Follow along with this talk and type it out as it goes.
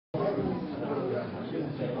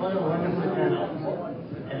What a wonderful channel.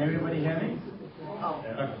 Can everybody hear me?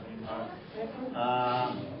 Okay.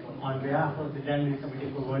 On behalf of the Danbury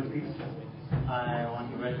Committee for World Peace, I want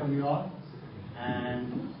to welcome you all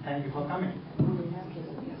and thank you for coming.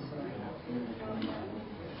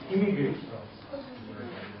 Immigration.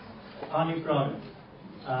 Chronic problem.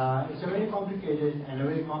 It's a very complicated and a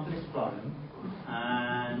very complex problem,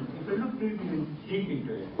 and if you look really deep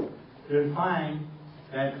into it, you'll find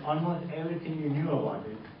that almost everything you knew about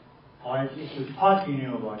it, or at least you thought you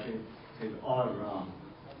knew about it, is all wrong.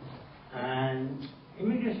 And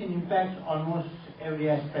immigration impacts almost every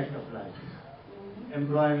aspect of life.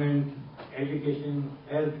 Employment, education,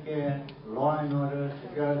 healthcare, law and order,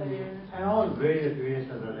 security, and all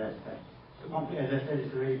various other aspects. So, as I said,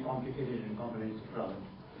 it's a very complicated and comprehensive problem.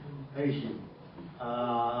 Very issue.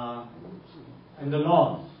 And the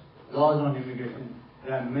laws on immigration,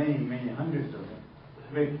 there are many hundreds of them,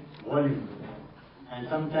 big volumes of them. And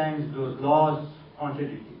sometimes those laws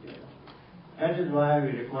contradict each other. That is why we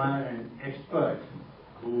require an expert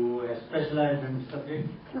who has specialized in the subject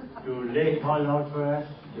to lay it all out for us,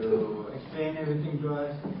 to explain everything to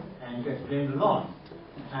us, and to explain the law.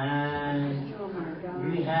 And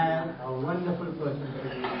we have a wonderful person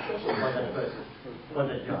for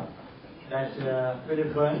that job. That's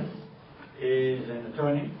Philip Burns. Is an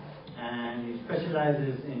attorney, and he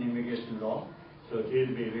specializes in immigration law, so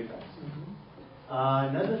he'll be with us.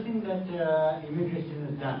 Another thing that immigration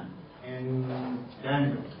has done in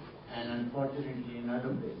Danbury, and unfortunately in other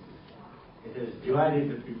places, it has divided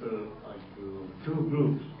the people into two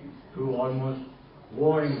groups, two almost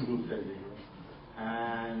warring groups as they do.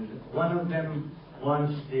 And one of them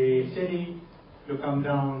wants the city to come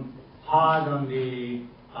down hard on the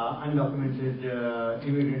undocumented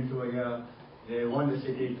immigrants over here. They want the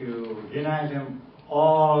city to deny them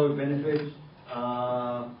all benefits,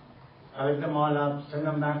 collect them all up, send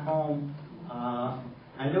them back home,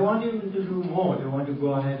 and they want even to do more. They want to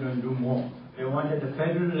go ahead and do more. They want at the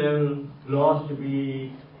federal level laws to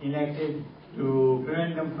be enacted to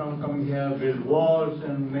prevent them from coming here, build walls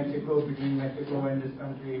in Mexico, between Mexico and this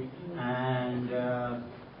country, and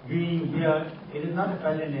being here. It is not a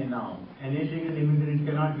felony now. An illegal immigrant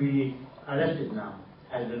cannot be arrested now,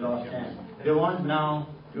 as the law stands. They want now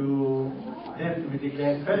them to be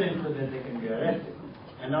declared felons so that they can be arrested.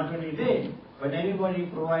 And not only they, but anybody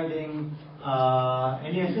providing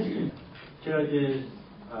any assistance, churches,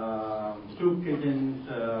 soup kitchens,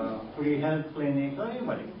 free health clinics, or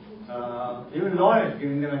anybody, even lawyers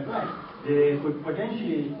giving them advice, they could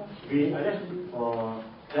potentially be arrested for.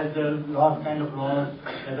 That's the kind of laws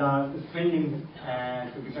that are pending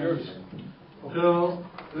to be considered. So,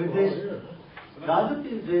 with this, the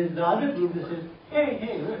other group that says,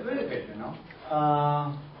 hey, wait a bit,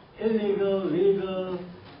 illegal, legal,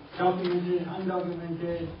 documented,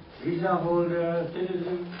 undocumented, visa holder,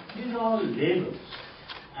 citizen, these are all labels.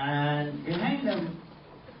 And behind them,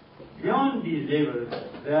 beyond these labels,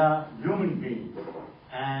 there are human beings.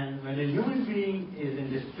 And when a human being is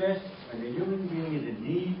in distress, when a human being is in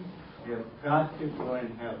need, we have got to go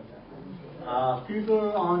and help them.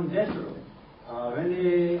 People on death row, when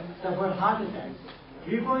they suffer heart attacks,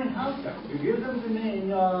 we go and help them. We give them the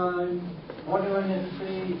name, whatever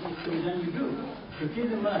necessary to be done to do, to keep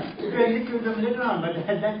them alive. We execute them later on, but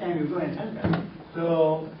at that time we go and help them.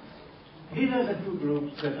 So these are the two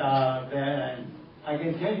groups that are there, and I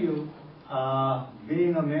can tell you,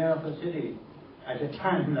 being a mayor of a city at a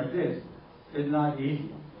time like this is not easy.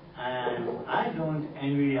 And I don't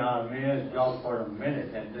envy our mayor's job for a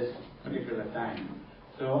minute at this particular time.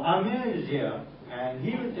 So our mayor is here, and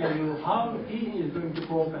he will tell you how he is going to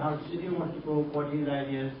cope, how the city wants to cope, what his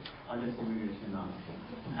ideas on this immigration are.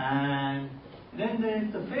 And then there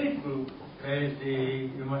is the faith group, where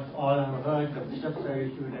you must all have heard the bishops have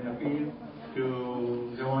issued an appeal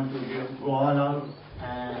they want to go all out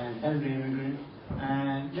and help the immigrants.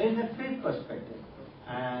 And there is a faith perspective.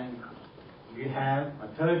 And we have a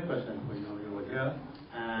third person who is over here,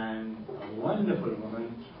 and a wonderful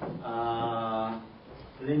woman,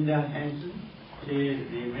 Linda Hansen. She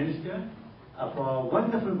is the minister of a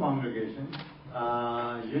wonderful congregation,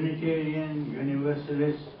 Unitarian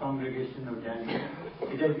Universalist congregation of Danbury.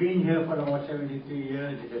 It has been here for about 73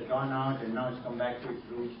 years. It has gone out and now it's come back to its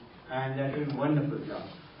roots, and they're doing a wonderful job.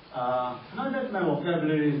 Not that my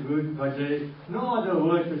vocabulary is good, but there is no other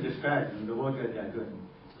word to describe them, the work that they're doing.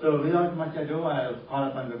 So without much ado, I'll call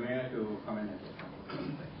upon the mayor to come in.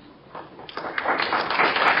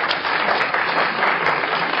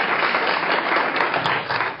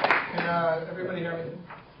 Can everybody hear me?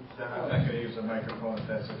 I'm not going to use the microphone if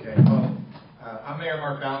that's okay. Well, I'm Mayor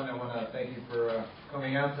Mark Bowden. I want to thank you for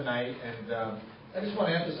coming out tonight. And I just want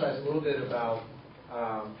to emphasize a little bit about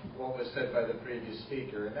what was said by the previous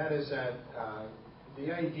speaker, and that is that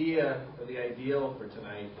the idea or the ideal for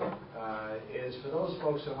tonight is for those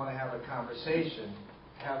folks that want to have a conversation,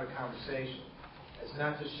 have a conversation. It's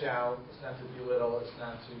not to shout, it's not to belittle, it's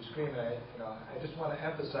not to scream at it. I just want to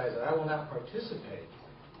emphasize that I will not participate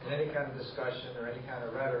in any kind of discussion or any kind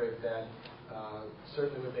of rhetoric that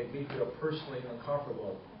certainly would make me feel personally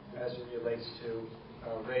uncomfortable as it relates to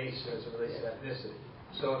race, as it relates to ethnicity.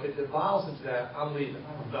 So if it devolves into that, I'm leaving.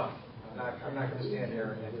 I'm done. I'm not going to stand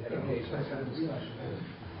here and engage in that kind of discussion.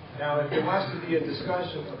 Now, if there wants to be a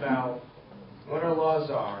discussion about what our laws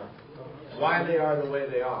are, why they are the way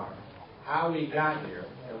they are, how we got here,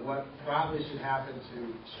 and what probably should happen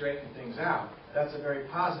to straighten things out, that's a very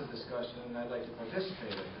positive discussion, and I'd like to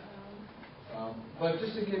participate in that. But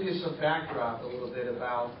just to give you some backdrop a little bit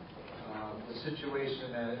about the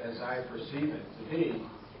situation as I perceive it to be,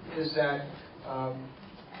 is that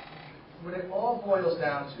what it all boils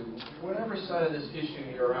down to, whatever side of this issue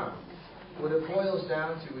you're on, what it boils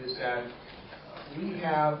down to is that we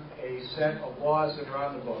have a set of laws that are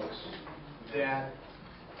on the books that,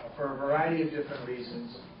 for a variety of different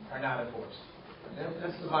reasons, are not enforced.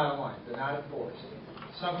 That's the bottom line. They're not enforced.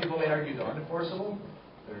 Some people may argue they're unenforceable.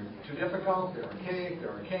 They're too difficult. They're archaic.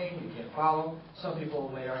 They're arcane. You can't follow. Some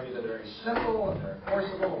people may argue that they're very simple and they're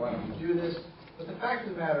enforceable. Why don't you do this? But the fact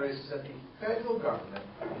of the matter is that the federal government,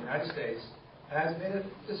 the United States, has made a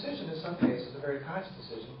decision in some cases, a very conscious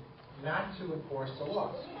decision, not to enforce the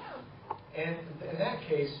laws. And in that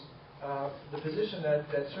case, the position that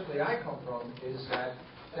certainly I come from is that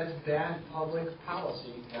that's bad public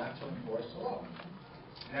policy not to enforce the law.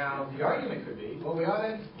 Now, the argument could be, well, we ought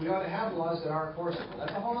to have laws that are enforceable.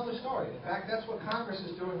 That's a whole other story. In fact, that's what Congress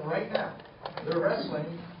is doing right now. They're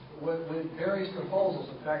wrestling with various proposals.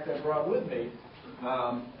 In fact, I brought with me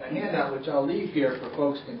a handout which I'll leave here for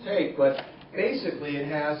folks can take, but basically it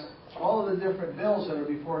has all of the different bills that are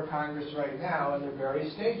before Congress right now in their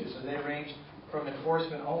various stages, and they range from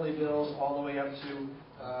enforcement-only bills all the way up to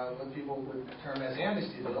what people would term as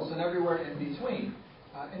amnesty bills, and everywhere in between.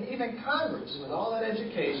 And even Congress, with all that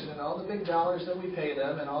education and all the big dollars that we pay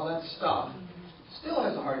them and all that stuff, still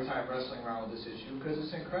has a hard time wrestling around with this issue because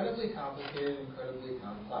it's incredibly complicated, incredibly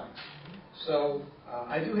complex. So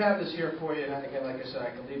I do have this here for you, and again, like I said,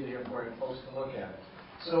 I can leave it here for you and folks can look at it.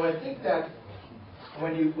 So I think that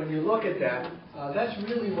when you look at that, that's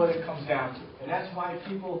really what it comes down to. And that's why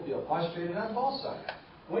people feel frustrated on both sides.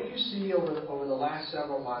 What you see over the last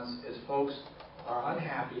several months is folks are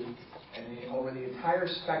unhappy over the entire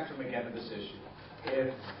spectrum, again, of this issue.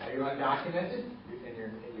 If you're undocumented, and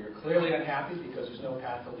you're clearly unhappy because there's no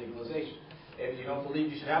path to legalization. If you don't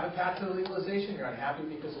believe you should have a path to legalization, you're unhappy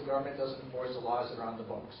because the government doesn't enforce the laws that are on the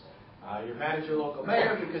books. You're mad at your local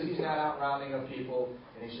mayor because he's not out rounding up people,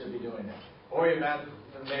 and he should be doing that. Or you're mad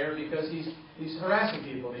at the mayor because he's harassing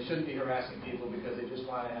people, and he shouldn't be harassing people because they just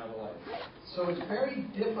want to have a life. So it's a very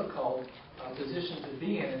difficult position to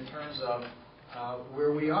be in terms of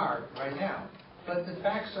where we are right now. But the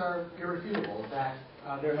facts are irrefutable that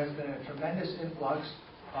there has been a tremendous influx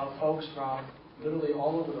of folks from literally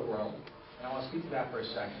all over the world. And I want to speak to that for a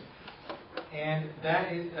second. And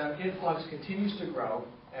that influx continues to grow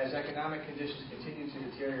as economic conditions continue to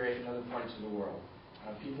deteriorate in other parts of the world.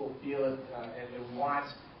 People feel it and want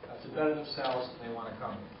to better themselves, and they want to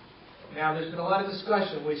come here. Now, there's been a lot of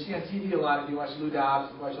discussion. We see on TV a lot, if you watch Lou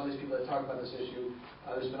Dobbs, you watch all these people that talk about this issue,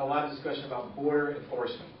 there's been a lot of discussion about border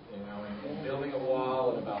enforcement, and building a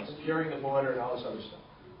wall, and about securing the border, and all this other stuff.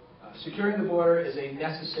 Securing the border is a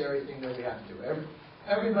necessary thing that we have to do.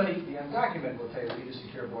 Everybody, the undocumented, will tell you we need a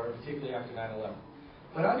secure border, particularly after 9/11.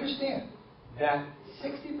 But understand that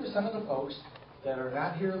 60% of the folks that are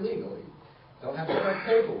not here legally, don't have the correct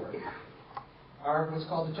paperwork, are what's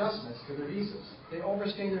called adjustments to their visas. They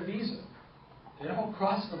overstay their visa. They don't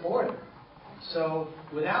cross the border. So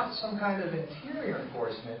without some kind of interior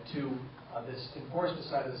enforcement to this enforcement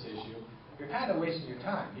side of this issue, you're kind of wasting your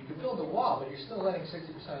time. You can build a wall, but you're still letting 60%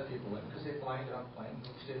 of the people in because they fly into unplanned,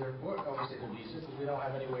 overstay their visa because we don't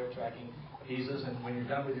have any way of tracking visas, and when you're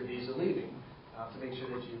done with your visa, leaving to make sure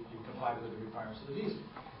that you comply with the requirements of the visa.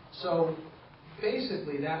 So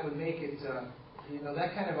basically, that would make it,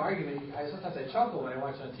 that kind of argument, sometimes I chuckle when I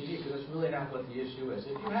watch it on TV because that's really not what the issue is.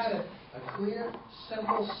 If you had a clear,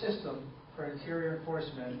 simple system for interior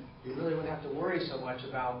enforcement, you really wouldn't have to worry so much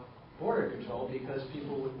about border control because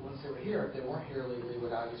people would, once they were here, if they weren't here legally,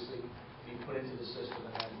 would obviously be put into the system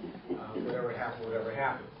and then whatever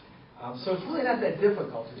happened. So it's really not that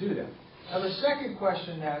difficult to do that. Now the second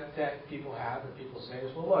question that people have, that people say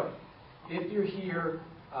is, well look, if you're here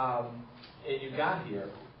and you got here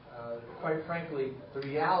quite frankly, the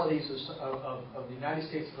realities of the United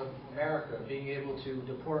States of America being able to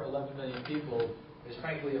deport 11 million people is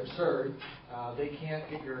frankly absurd. They can't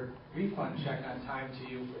get your refund check on time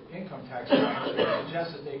to you for income tax. It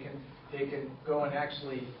suggests that they can go and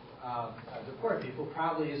actually deport people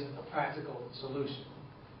probably isn't a practical solution.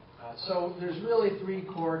 So there's really three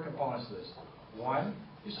core components to this. One,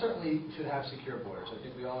 you certainly should have secure borders. I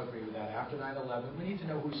think we all agree with that. After 9/11, we need to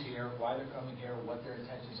know who's here, why they're coming here, what their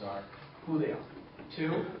intentions are, who they are.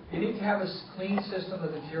 Two, you need to have a clean system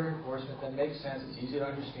of interior enforcement that makes sense, it's easy to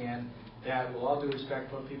understand, that with all due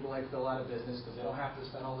respect when people like fill out a business because they don't have to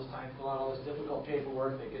spend all this time fill out all this difficult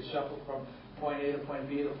paperwork. They get shuffled from point A to point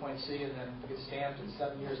B to point C and then get stamped, and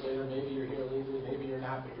 7 years later maybe you're here legally, maybe you're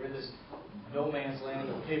not, but you're in this no man's land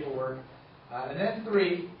of paperwork. And then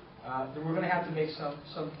three, then we're going to have to make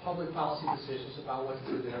some public policy decisions about what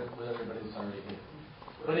to do there with everybody that's already here.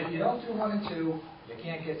 But if you don't do 1 and 2, you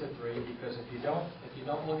can't get to 3, because if you don't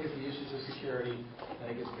look at the issues of security,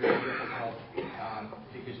 then it gets very difficult,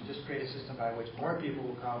 because you just create a system by which more people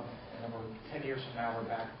will come, and then 10 years from now we're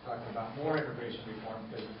back talking about more immigration reform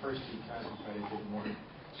because the first 2 times we tried it didn't work.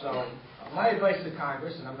 So my advice to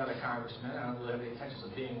Congress, and I'm not a congressman, I don't really have any intentions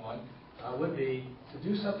of being one, would be to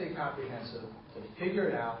do something comprehensive, to figure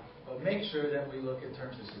it out, but make sure that we look in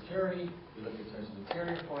terms of security, we look in terms of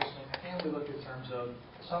interior enforcement, and we look in terms of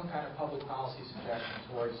some kind of public policy suggestion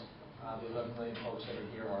towards the 11 million folks that are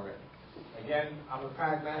here already. Again, I'm a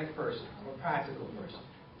pragmatic person. I'm a practical person.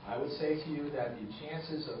 I would say to you that the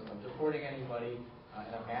chances of deporting anybody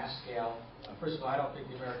in a mass scale, first of all, I don't think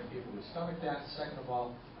the American people would stomach that. Second of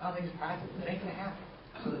all, I don't think it's practical. It ain't going to happen.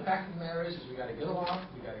 So the fact of the matter is we got to get along,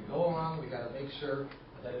 we got to go along, we got to make sure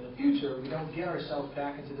that in the future we don't get ourselves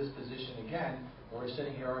back into this position again where we're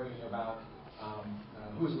sitting here arguing about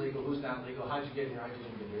who's legal, who's not legal, how'd you get here, how'd you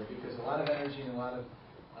get here, because a lot of energy and a lot of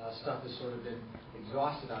stuff has sort of been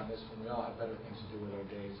exhausted on this when we all have better things to do with our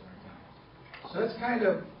days and our time. So that's kind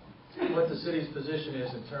of what the city's position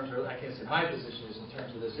is in terms of, I can't say my position is in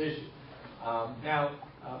terms of this issue. Now,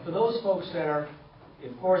 for those folks that are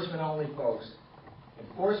enforcement-only folks,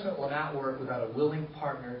 enforcement will not work without a willing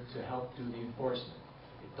partner to help do the enforcement.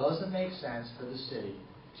 It doesn't make sense for the city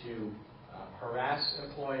to harass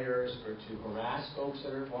employers or to harass folks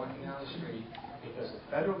that are walking down the street because the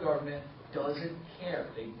federal government doesn't care.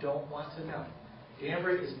 They don't want to know.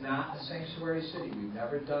 Danbury is not a sanctuary city. We've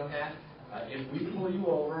never done that. If we pull you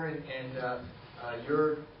over and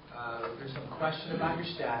there's some question about your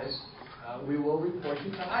status, we will report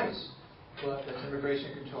you to ICE. But that's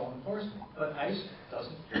Immigration Control Enforcement. But ICE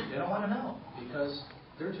they don't want to know because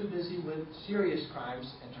they're too busy with serious crimes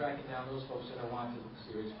and tracking down those folks that are wanted with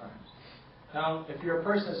serious crimes. Now, if you're a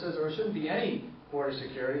person that says there shouldn't be any border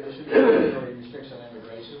security, there should be no restriction on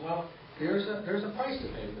immigration, well, there's a price to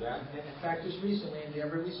pay for that. And in fact, just recently in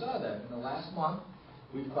Danbury, we saw that. In the last month,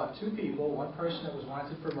 we've caught 2 people, one person that was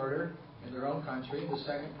wanted for murder in their own country, the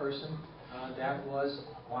second person that was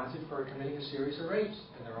wanted for committing a series of rapes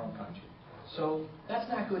in their own country. So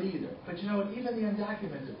that's not good either. But you know, even the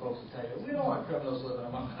undocumented folks will tell you, we don't want criminals living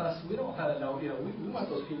among us. We don't want to know, we want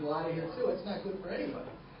those people out of here too. It's not good for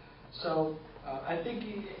anybody. So I think,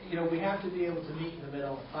 we have to be able to meet in the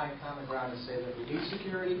middle and find common ground and say that we need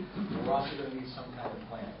security, but we're also going to need some kind of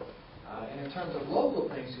plan. And in terms of local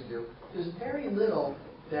things to do, there's very little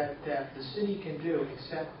that the city can do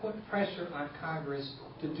except put pressure on Congress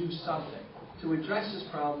to do something, to address this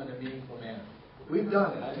problem in a meaningful manner. We've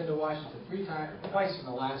done it. I've been to Washington twice in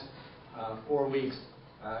the last 4 weeks.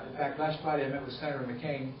 In fact, last Friday I met with Senator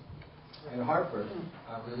McCain in Hartford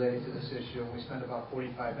related to this issue, and we spent about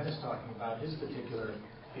 45 minutes talking about his particular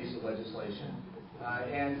piece of legislation.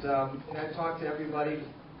 And I talked to everybody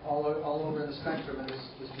all over the spectrum in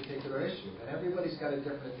this particular issue, and everybody's got a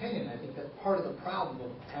different opinion. I think that's part of the problem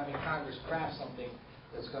of having Congress craft something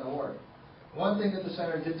that's going to work. One thing that the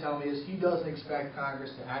senator did tell me is he doesn't expect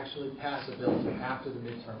Congress to actually pass a bill until after the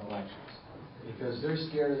midterm elections because they're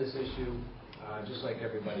scared of this issue just like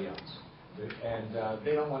everybody else. And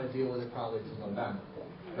they don't want to deal with it probably until November.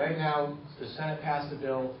 Right now, the Senate passed a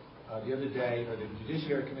bill the other day, or the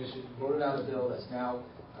Judiciary Commission voted out a bill that's now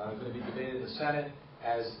going to be debated in the Senate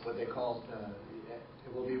as what they call,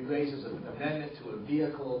 it will be raised as an amendment to a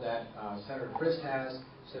vehicle that Senator Frist has.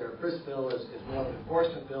 Senator Frist's bill is more of an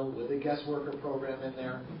enforcement bill with a guest worker program in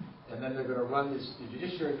there. And then they're going to run the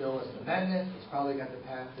Judiciary bill as an amendment. It's probably got the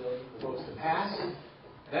votes to pass.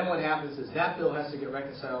 Then what happens is that bill has to get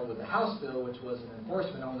reconciled with the House bill, which was an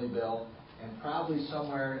enforcement-only bill, and probably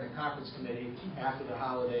somewhere in a conference committee after the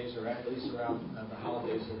holidays, or at least around the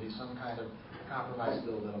holidays, there'll be some kind of compromise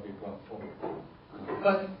bill that'll be brought forward.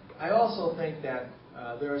 But I also think that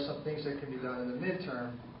there are some things that can be done in the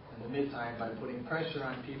midterm, in the midtime, by putting pressure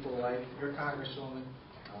on people like your Congresswoman,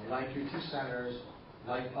 like your two senators,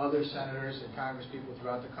 like other senators and congresspeople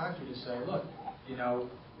throughout the country to say, look, you know,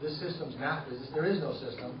 this system's not, there is no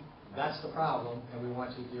system, that's the problem, and we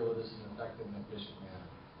want you to deal with this in an effective and efficient manner.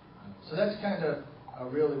 So that's kind of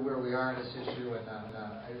really where we are in this issue, and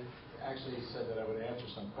I actually said that I would answer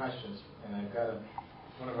some questions, and I've got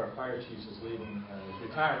one of our fire chiefs is leaving his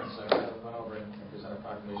retirement, so I've got to run over and present a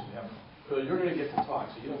proclamation to him. Bill, you're going to get to talk,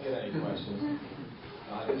 so you don't get any questions.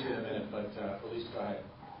 I'll get to you in a minute, but Elise, go ahead.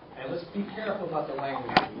 And let's be careful about the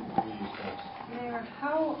language we use first. Mayor,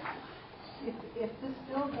 how, if this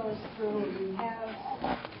bill goes through and we have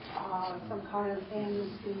some kind of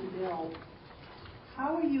amnesty bill,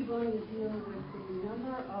 how are you going to deal with the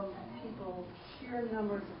number of people, sheer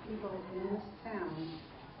numbers of people in this town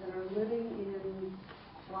that are living in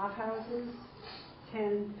lot houses,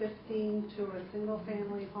 10, 15 to a single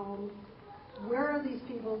family home? Where are these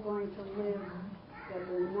people going to live that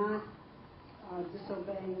are not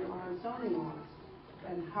disobeying our zoning laws,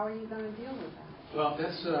 and how are you going to deal with that? Well,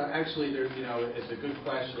 that's actually, it's a good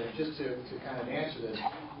question. And just to kind of answer this,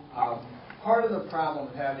 part of the problem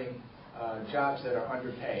of having jobs that are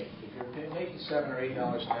underpaid, if you're making $7 or $8 an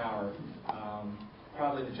hour,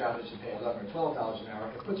 probably the job that should pay $11 or $12 an hour,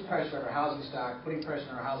 it puts pressure on our housing stock. Putting pressure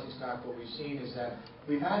on our housing stock, what we've seen is that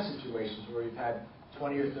we've had situations where we've had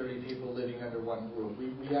 20 or 30 people living under one roof.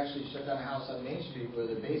 We actually shut down a house on Main Street where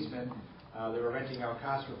the basement, they were renting out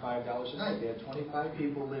cots for $5 a night. They had 25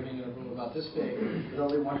 people living in a room about this big with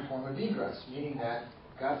only one form of egress, meaning that,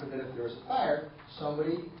 God forbid, if there was a fire,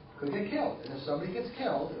 somebody could get killed. And if somebody gets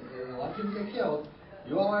killed, and a lot of people get killed,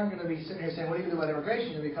 you all aren't going to be sitting here saying, what are you going to do about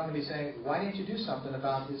immigration? You're going to be saying, why didn't you do something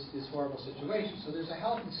about this horrible situation? So there's a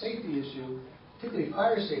health and safety issue, particularly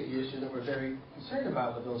fire safety issue, that we're very concerned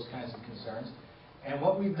about with those kinds of concerns. And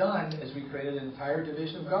what we've done is we created an entire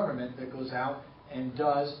division of government that goes out and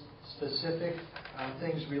does specific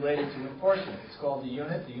things related to enforcement. It's called the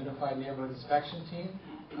UNIT, the Unified Neighborhood Inspection Team.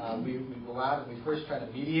 We go out and we first try to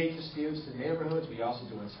mediate disputes in neighborhoods. We also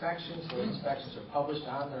do inspections. Those inspections are published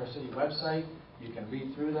on our city website. You can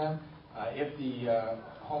read through them. If the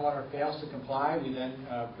homeowner fails to comply, we then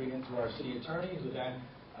bring into our city attorney, who then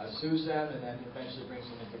sues them and then eventually brings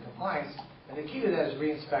them into compliance. And the key to that is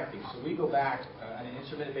re-inspecting. So we go back on an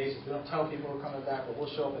intermittent basis. We don't tell people we're coming back, but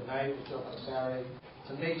we'll show up at night, we'll show up on a Saturday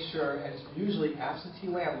to make sure, and it's usually absentee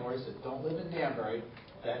landlords that don't live in Danbury,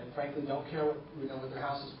 that frankly don't care what their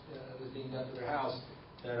house is being done to their house,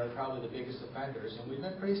 that are probably the biggest offenders. And we've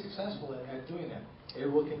been pretty successful at doing that. It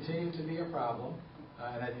will continue to be a problem.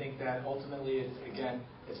 And I think that ultimately,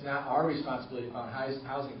 it's not our responsibility to find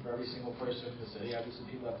housing for every single person in the city. Obviously,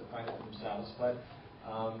 people have to find it for themselves. But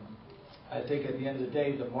I think at the end of the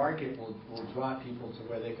day, the market will draw people to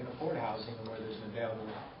where they can afford housing and where there's an available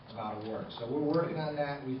amount of work. So we're working on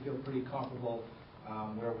that. We feel pretty comfortable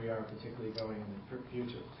where we are, particularly going in the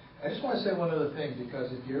future. I just want to say one other thing,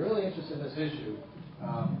 because if you're really interested in this issue,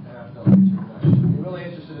 and I'll get to your question, if you're really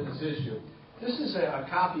interested in this issue, this is a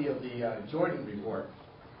copy of the Jordan Report.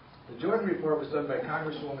 The Jordan Report was done by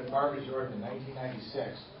Congresswoman Barbara Jordan in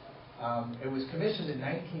 1996. It was commissioned in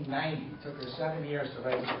 1990. It took her 7 years to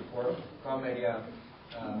write this report from a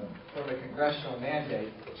congressional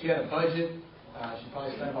mandate. She had a budget. She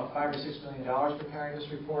probably spent about $5 or $6 million preparing this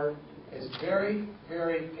report. It's very,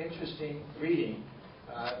 very interesting reading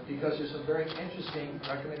because there's some very interesting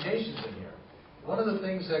recommendations in here. One of the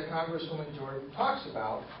things that Congresswoman Jordan talks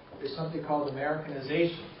about is something called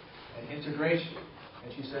Americanization and integration.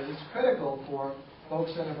 And she says it's critical for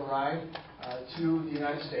folks that have arrived to the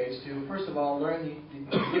United States to, first of all, learn the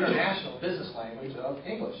international business language of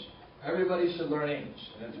English. Everybody should learn English.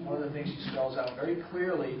 And it's one of the things she spells out very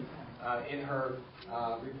clearly in her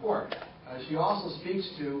report. She also speaks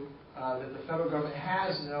to that the federal government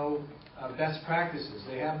has no best practices.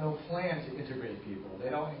 They have no plan to integrate people. They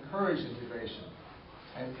don't encourage integration.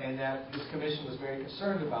 And that this commission was very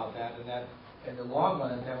concerned about that, and that in the long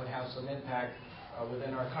run that would have some impact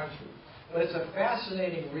within our country. But it's a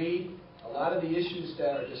fascinating read. A lot of the issues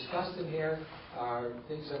that are discussed in here are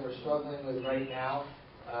things that we're struggling with right now.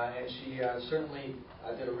 And she certainly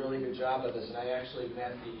did a really good job of this. And I actually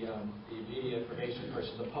met the media information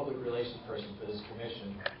person, the public relations person for this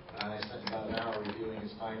commission. And I spent about an hour reviewing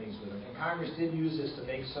his findings with him. And Congress did use this to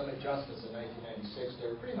make some adjustments in 1996. They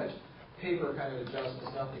were pretty much paper kind of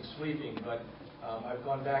adjustments, nothing sweeping. But I've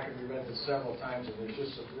gone back and reread this several times, and there's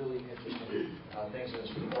just some really interesting things in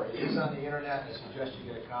this report. It is on the internet. I suggest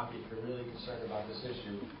you get a copy if you're really concerned about this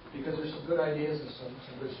issue, because there's some good ideas and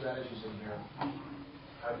some good strategies in here.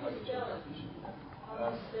 I'd like to check that.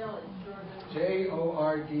 Jordan.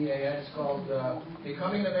 It's called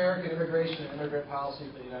Becoming an American Immigration and Immigrant Policy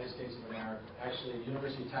for the United States of America. Actually, the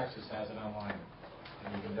University of Texas has it online,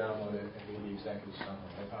 and you can download it and read the executive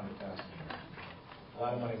summary. I found it fascinating. A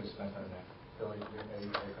lot of money was spent on that. Billy, I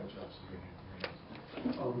cut you off, so you're here.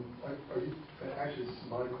 Actually,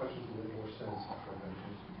 my question will make more sense after I mention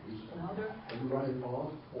this. Are you running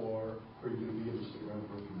off, or are you going to be able to stick around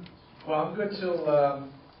for a few minutes? Well, I'm good till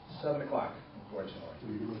 7 o'clock, unfortunately. So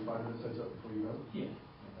you give me 5 minutes heads up before you go? Yeah.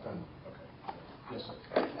 Done. Okay. Yes, sir.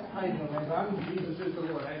 How you doing, man? I'm Jesus is the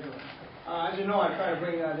Lord. How you doing? As you know, I tried to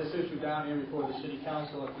bring this issue down here before the city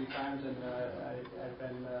council a few times, and I've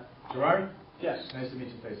been... Gerard? Yes. Nice to meet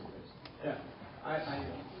you face to face. Yeah. I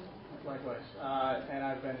likewise. And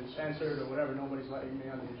I've been censored or whatever. Nobody's letting me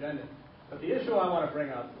on the agenda. But the issue I want to bring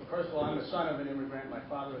up, first of all, I'm the son of an immigrant. My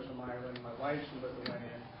father is from Ireland. My wife's from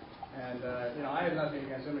Lithuania. And, I have nothing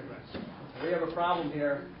against immigrants. We have a problem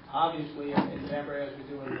here, obviously, in Danbury, as we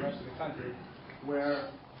do in the rest of the country, where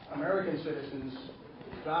American citizens'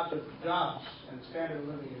 jobs and standard of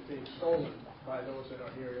living is being stolen by those that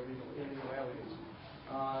are here, illegal aliens.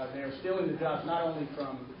 They're stealing the jobs not only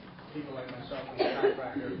from people like myself as a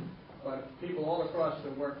contractor, but people all across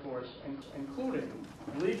the workforce, including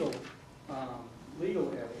legal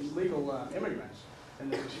immigrants.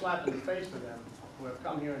 And there's a slap in the face to them who have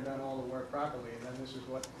come here and done all the work properly, and then this is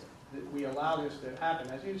what we allow this to happen.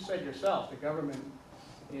 As you said yourself, the government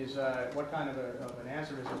is, what kind of an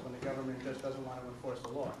answer is this when the government just doesn't want to enforce the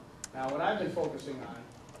law? Now, what I've been focusing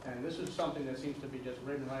on, and this is something that seems to be just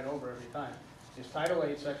written right over every time, is Title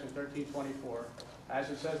 8, Section 1324. As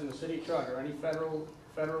it says in the city charter, any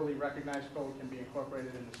federally recognized code can be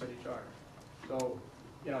incorporated in the city charter. So,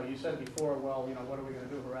 you said before, well, what are we going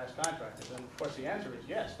to do, harass contractors? And of course the answer is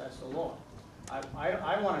yes, that's the law.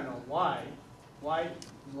 I want to know why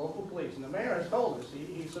local police, and the mayor has told us,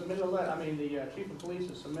 he submitted a letter, the chief of police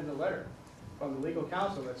has submitted a letter from the legal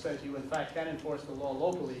counsel that says you in fact can enforce the law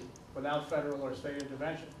locally without federal or state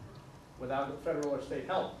intervention, without federal or state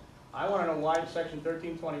help. I want to know why Section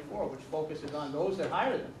 1324, which focuses on those that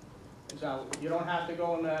hire them. So you don't have to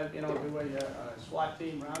go and do a SWAT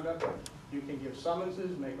team roundup. You can give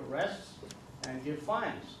summonses, make arrests, and give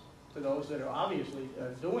fines to those that are obviously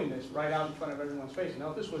doing this right out in front of everyone's face.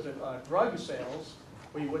 Now, if this was a drug sales,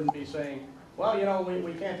 we wouldn't be saying, well,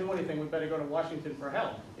 we can't do anything. We better go to Washington for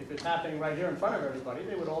help. If it's happening right here in front of everybody,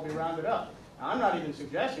 they would all be rounded up. Now, I'm not even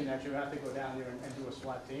suggesting that you have to go down there and do a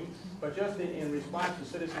SWAT team, but just in response to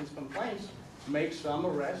citizens' complaints, make some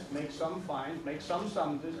arrests, make some fines, make some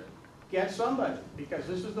summonses, get somebody, because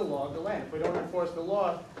this is the law of the land. If we don't enforce the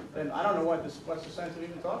law, then I don't know what's the sense of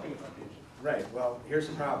even talking about the issue. Right. Well, here's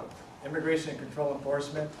the problem. Immigration and Control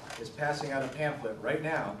Enforcement is passing out a pamphlet right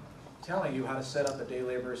now telling you how to set up a day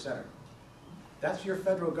laborer center. That's your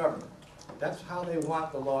federal government. That's how they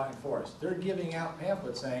want the law enforced. They're giving out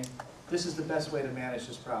pamphlets saying, this is the best way to manage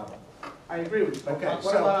this problem. I agree with you. But Okay, what so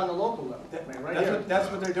about on the local level? That's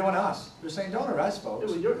what they're doing to us. They're saying, don't arrest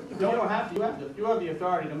folks. You don't have to. You have the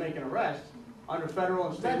authority to make an arrest under federal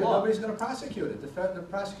and state law. Nobody's going to prosecute it. The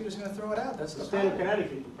prosecutor's going to throw it out. That's the state of problem.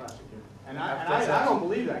 Connecticut can prosecute it. And I don't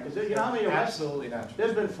believe that, because you know how many arrests? Absolutely not true.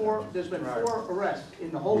 There's been four arrests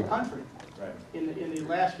in the whole country in the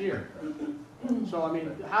last year. So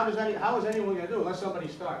how is anyone going to do it unless somebody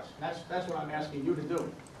starts? That's what I'm asking you to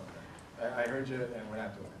do. I heard you, and we're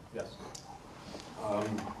not doing it. Yes.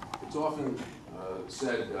 It's often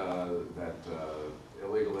said that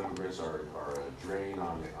illegal immigrants are a drain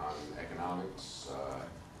on economics,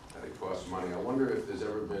 that it costs money. I wonder if there's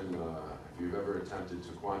ever been, if you've ever attempted to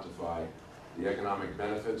quantify the economic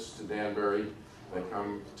benefits to Danbury that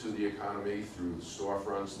come to the economy through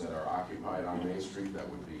storefronts that are occupied on Main Street that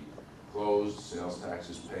would be closed, sales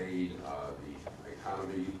taxes paid, the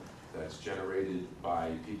economy that's generated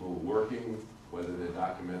by people working, whether they're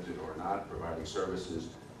documented or not, providing services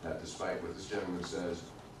that, despite what this gentleman says,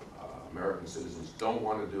 American citizens don't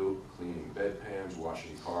want to do, cleaning bedpans,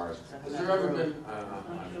 washing cars. Has there ever been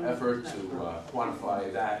an effort to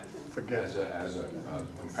quantify that as a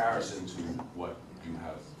comparison to what you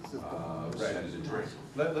have said as a drain?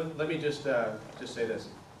 Let me just say this.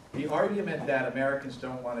 The argument that Americans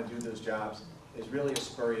don't want to do those jobs is really a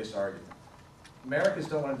spurious argument. Americans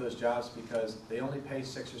don't want to do those jobs because they only pay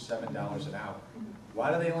 $6 or $7 an hour.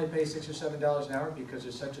 Why do they only pay $6 or $7 an hour? Because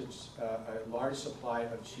there's such a large supply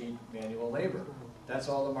of cheap manual labor. That's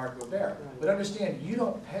all the market will bear. But understand, you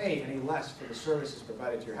don't pay any less for the services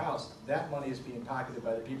provided to your house. That money is being pocketed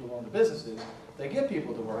by the people who own the businesses. They get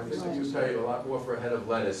people to work. So you pay a lot more for a head of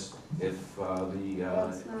lettuce if You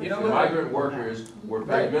know the what? migrant workers were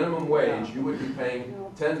paid Right. minimum wage, you would be paying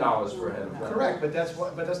 $10 for a head of lettuce. Correct, but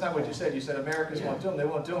that's not what you said. You said Americans won't do them. They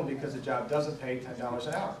won't do them because the job doesn't pay $10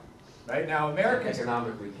 an hour. Right? Now, Americans,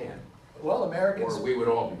 Economically can, well, Americans, or we would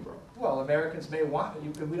all be broke. well, Americans may want,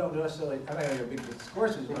 we don't necessarily, I'm not going to big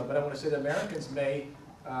discourse with you, but I want to say that Americans may,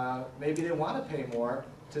 maybe they want to pay more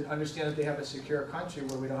to understand that they have a secure country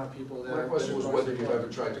where we don't have people that My are. question was whether you've ever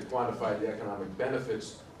tried to quantify the economic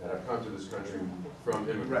benefits that have come to this country from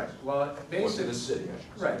Right, immigrants. well, Or to basically. this city, I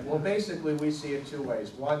should say. Right, well, basically, we see it two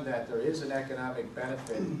ways. One, that there is an economic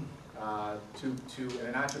benefit to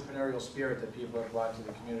an entrepreneurial spirit that people have brought to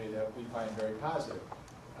the community that we find very positive.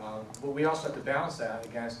 But we also have to balance that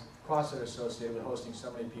against costs that are associated with hosting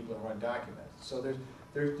so many people who are undocumented. So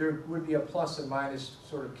there would be a plus and minus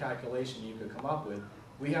sort of calculation you could come up with.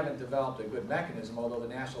 We haven't developed a good mechanism, although the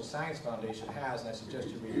National Science Foundation has, and I suggest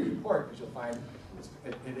you read the report, because you'll find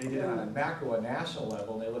they did it on a macro and national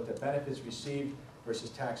level, and they looked at benefits received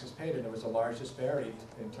versus taxes paid, and there was a large disparity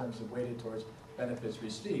in terms of weighted towards benefits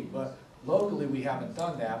received. But locally, we haven't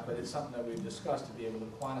done that, but it's something that we've discussed to be able to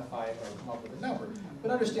quantify it or come up with a number.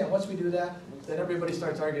 But understand, once we do that, then everybody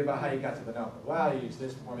starts arguing about how you got to the number. Well, you use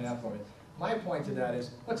this for me, that for me. My point to that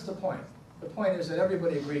is, what's the point? The point is that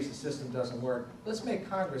everybody agrees the system doesn't work. Let's make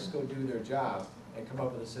Congress go do their job and come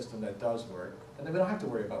up with a system that does work. And then we don't have to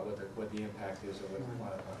worry about what the impact is or what the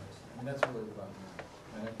quantifier is. I mean, that's really about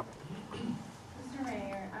it. Mr.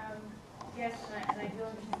 Mayor, yes, and I do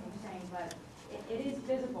understand what you're saying, but it is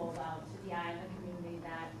visible though to the eye of the community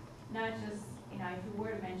that not just, if you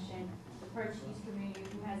were to mention the Portuguese community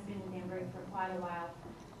who has been in Danbury for quite a while,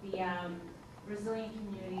 the Brazilian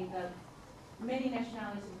community, the many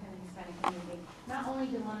nationalities within the Hispanic community, not only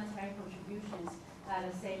the monetary contributions that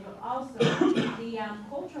are saved, but also the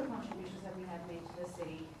cultural contributions that we have made to the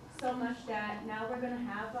city. So much that now we're going to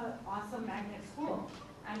have an awesome magnet school.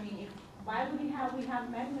 I mean, why would we have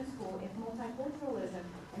magnet school if multiculturalism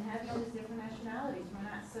and having all these different nationalities were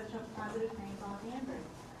not such a positive thing about Danbury?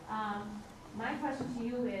 My question to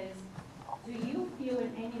you is, do you feel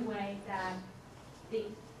in any way that the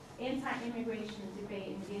anti-immigration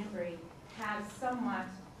debate in Danbury has somewhat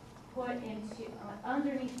put into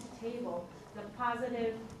underneath the table the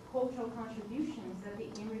positive cultural contributions that the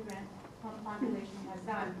immigrant population has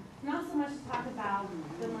done? Not so much to talk about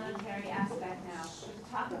the monetary aspect now, but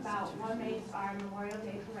to talk about what makes our Memorial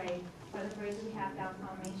Day parade for the parade that we have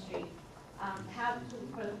downtown Main Street,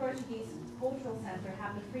 for the Portuguese Cultural Center,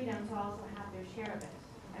 have the freedom to also have their share of it.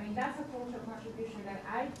 I mean, that's a cultural contribution that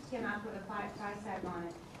I cannot put a price tag on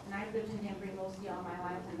it. And I've lived in Danbury mostly all my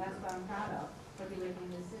life, and that's what I'm proud of, for living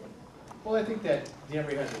in the city. Well, I think that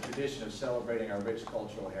Danbury has a tradition of celebrating our rich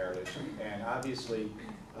cultural heritage, and obviously,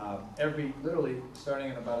 literally, starting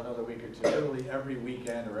in about another week or two, literally every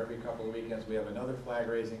weekend or every couple of weekends, we have another flag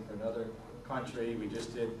raising for another country. We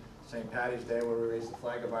just did St. Paddy's Day, where we raised the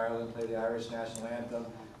flag of Ireland, play the Irish national anthem.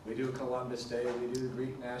 We do Columbus Day, we do the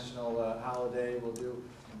Greek national holiday, we'll do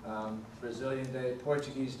Brazilian Day,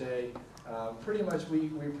 Portuguese Day. Pretty much we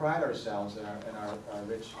pride ourselves in our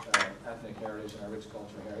rich ethnic heritage and our rich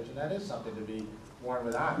cultural heritage, and that is something to be worn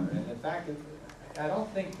with honor. And in fact, I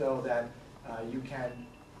don't think, though, that you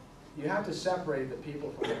have to separate the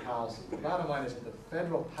people from the policy. The bottom line is that the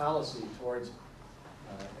federal policy towards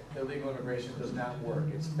illegal immigration does not work.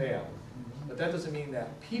 It's failed. But that doesn't mean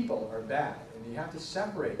that people are bad, and you have to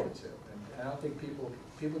separate the two. And I don't think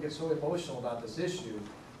people get so emotional about this issue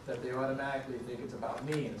that they automatically think it's about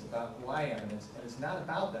me and it's about who I am, and it's not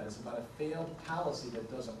about that. It's about a failed policy that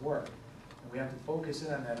doesn't work. And we have to focus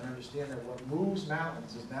in on that and understand that what moves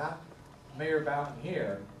mountains is not Mayor Boughton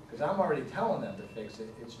here, because I'm already telling them to fix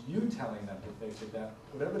it. It's you telling them to fix it, that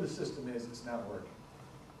whatever the system is, it's not working.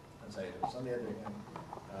 That's how you do it. Somebody had their hand.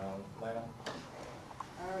 Lionel?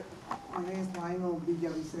 My name is Lionel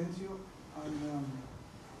Villavicencio, and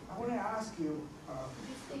I want to ask you. Could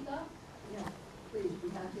you speak up? Yeah, please, we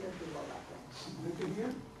have to hear people about that. You can hear?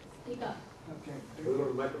 Speak up. Okay. Can we go to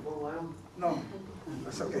the microphone, Lionel? No,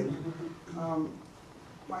 that's okay.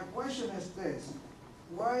 My question is this: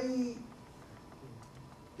 why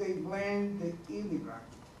they blame the immigrant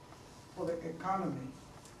for the economy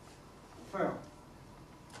fail?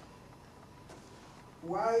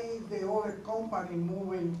 Why the other company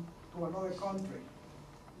moving to another country?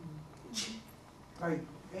 Like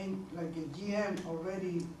a GM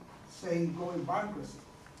already saying going bankruptcy.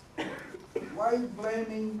 Why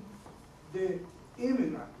blaming the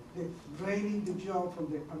immigrant draining the job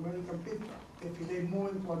from the American people if they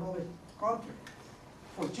move into another country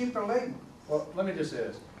for cheaper labor. Well, let me just say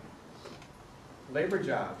this. Labor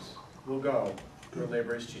jobs will go where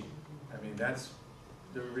labor is cheap. I mean, that's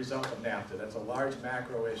the result of NAFTA. That's a large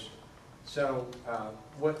macro issue. So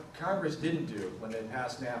what Congress didn't do when they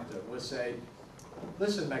passed NAFTA was say,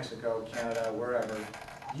 listen, Mexico, Canada, wherever,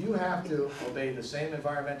 you have to obey the same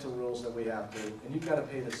environmental rules that we have to, and you've got to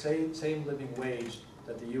pay the same living wage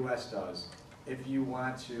that the U.S. does if you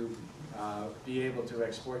want to be able to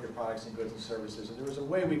export your products and goods and services. And there was a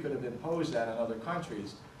way we could have imposed that on other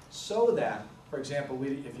countries so that, for example,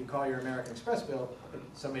 if you call your American Express bill,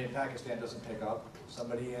 somebody in Pakistan doesn't pick up,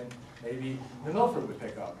 somebody in maybe New Milford would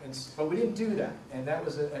pick up. But we didn't do that. And that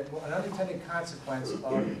was an unintended consequence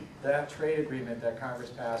of that trade agreement that Congress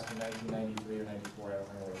passed in 1993 or 94, I don't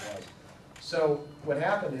remember what it was. So what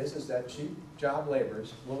happened is that cheap job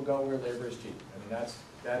laborers will go where labor is cheap. I mean,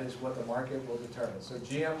 that is what the market will determine. So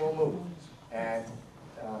GM will move, and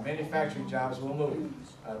manufacturing jobs will move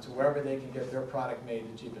to wherever they can get their product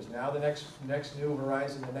made the cheapest. Now the next new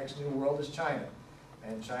horizon, the next new world is China.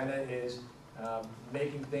 And China is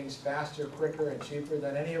making things faster, quicker, and cheaper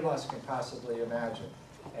than any of us can possibly imagine.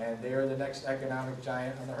 And they are the next economic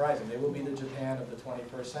giant on the horizon. They will be the Japan of the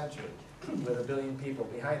 21st century with 1 billion people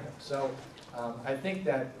behind them. So I think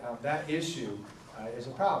that that issue is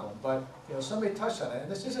a problem. But somebody touched on it,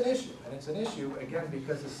 and this is an issue. And it's an issue, again,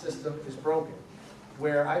 because the system is broken.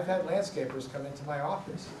 Where I've had landscapers come into my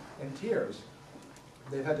office in tears.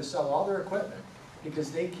 They've had to sell all their equipment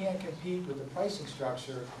because they can't compete with the pricing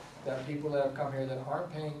structure that people that have come here that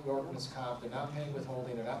aren't paying workman's comp, they're not paying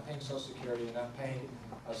withholding, they're not paying Social Security, they're not paying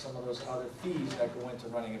some of those other fees that go into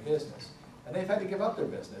running a business. And they've had to give up their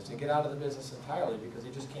business and get out of the business entirely because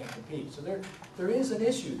they just can't compete. So there is an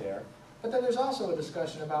issue there. But then there's also a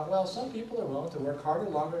discussion about, well, some people are willing to work harder,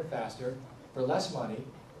 longer, and faster for less money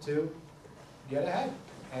to get ahead.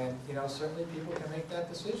 And certainly people can make that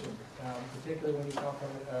decision, particularly when you come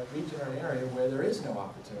from a region or an area where there is no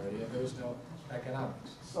opportunity and there is no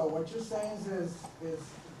economics. So what you're saying is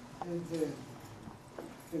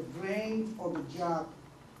the drain of the job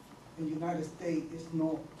in the United States is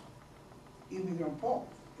not immigrant fault.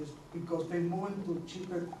 It's because they move into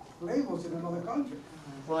cheaper labors in another country.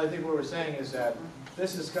 Well, I think what we're saying is that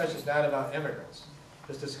this discussion is not about immigrants.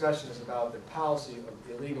 This discussion is about the policy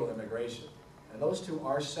of illegal immigration. And those two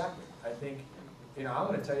are separate. I think, I'm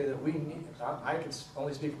going to tell you that we need, I can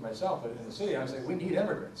only speak for myself, but in the city, I would say we need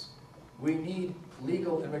immigrants. We need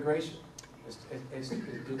legal immigration. It's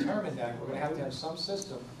determined that we're going to have some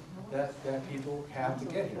system that people have to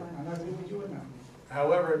get here. And I agree with you in that.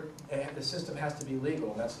 However, the system has to be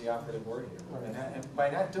legal, and that's the operative word here. And by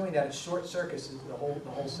not doing that, it short circuits the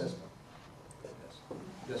whole system.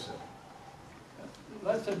 Yes, sir.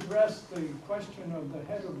 Let's address the question of the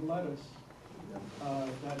head of lettuce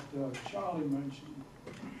that Charlie mentioned.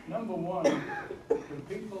 Number one,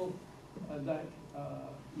 the people that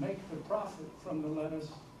make the profit from the lettuce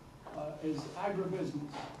is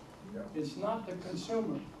agribusiness. Yeah. It's not the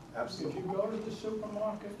consumer. Absolutely. If you go to the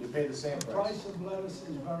supermarket, You pay the same the price. price of lettuce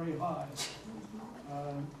is very high.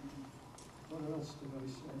 What else did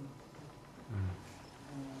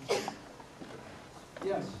I say?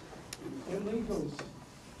 Yes, illegals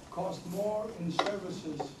cost more in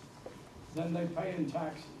services than they pay in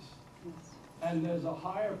taxes. And there's a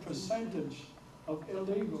higher percentage of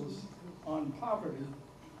illegals on poverty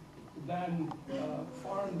than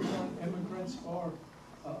foreign-born immigrants or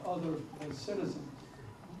other citizens.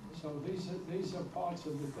 So these are parts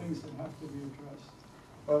of the things that have to be addressed.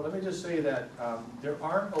 Well, let me just say that there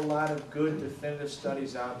aren't a lot of good definitive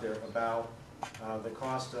studies out there about the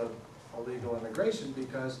cost of illegal immigration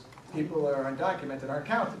because people are undocumented, aren't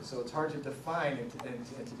counted. So it's hard to define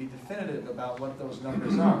and to be definitive about what those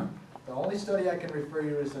numbers are. The only study I can refer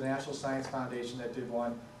you is the National Science Foundation that did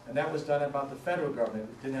one, and that was done about the federal government.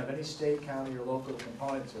 It didn't have any state, county, or local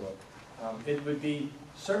component to it. It would be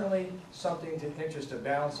certainly something to interest to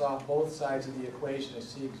balance off both sides of the equation to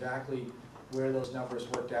see exactly where those numbers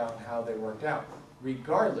worked out and how they worked out.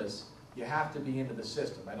 Regardless, you have to be into the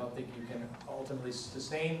system. I don't think you can ultimately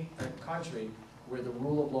sustain a country where the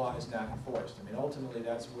rule of law is not enforced. I mean, ultimately,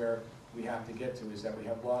 that's where we have to get to, is that we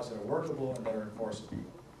have laws that are workable and that are enforceable.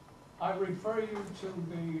 I refer you to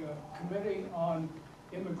the Committee on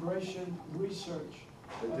Immigration Research.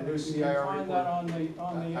 The new CIR You can find that report.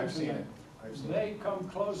 on the I've seen internet. it. I've seen it. They come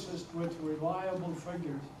closest with reliable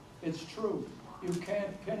figures. It's true. You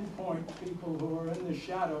can't pinpoint people who are in the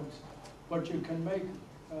shadows, but you can make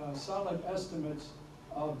solid estimates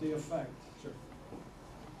of the effect. Sure.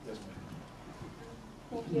 Yes, ma'am.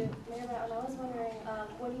 Thank you. Mayor Brown, I was wondering,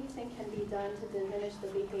 what do you think can be done to diminish the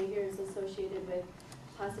behaviors associated with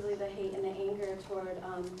possibly the hate and the anger toward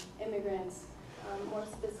immigrants? More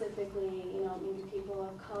specifically, maybe people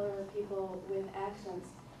of color or people with accents.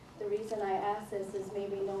 The reason I ask this is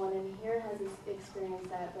maybe no one in here has experienced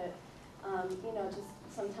that, but just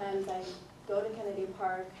sometimes I go to Kennedy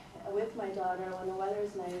Park with my daughter when the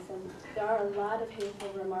weather's nice, and there are a lot of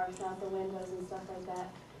hateful remarks out the windows and stuff like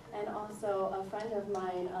that. And also a friend of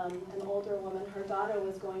mine, an older woman, her daughter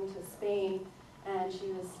was going to Spain, and she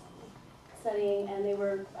was studying, and they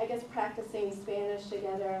were, I guess, practicing Spanish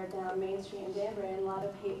together down Main Street in Danbury, and a lot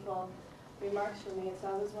of hateful remarks from me. So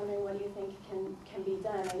I was wondering, what do you think can be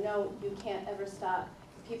done? I know you can't ever stop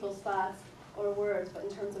people's thoughts or words, but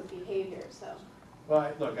in terms of behavior, so.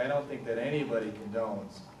 Well, look, I don't think that anybody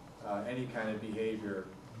condones any kind of behavior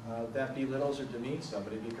that belittles or demeans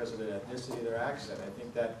somebody because of their ethnicity or their accent. I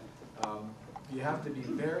think that you have to be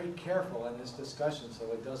very careful in this discussion so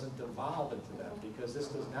it doesn't devolve into that, because this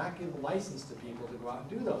does not give license to people to go out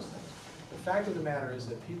and do those things. The fact of the matter is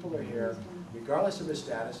that people are here, regardless of their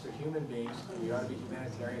status, they're human beings, and we ought to be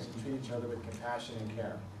humanitarians and treat each other with compassion and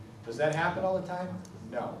care. Does that happen all the time?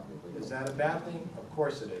 No. Is that a bad thing? Of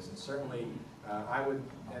course it is. And certainly, I would,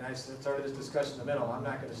 and I started this discussion in the middle, I'm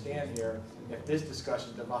not going to stand here if this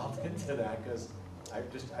discussion devolved into that, because I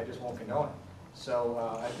just won't condone it. So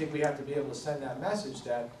I think we have to be able to send that message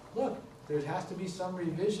that, look, there has to be some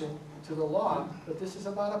revision to the law, but this is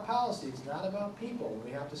about a policy, it's not about people.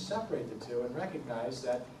 We have to separate the two and recognize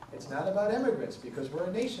that it's not about immigrants, because we're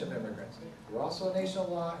a nation of immigrants. We're also a nation of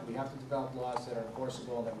law, and we have to develop laws that are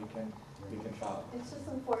enforceable and that we can follow. It's just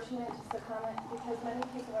unfortunate, just a comment, because many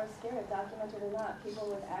people are scared, documented or not, people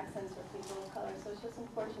with accents or people of color, so it's just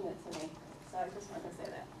unfortunate to me. So I just wanted to say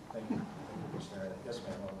that. Thank you. Thank you, yes,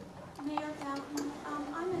 ma'am. Mayor Fountain,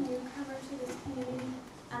 I'm a newcomer to this community,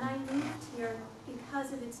 and I moved here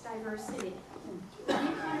because of its diversity. I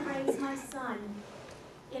didn't want to raise my son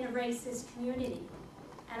in a racist community,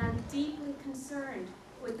 and I'm deeply concerned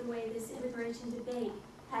with the way this immigration debate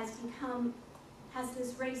has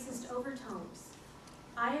this racist overtones.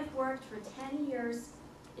 I have worked for 10 years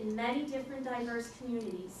in many different diverse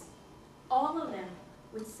communities, all of them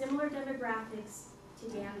with similar demographics to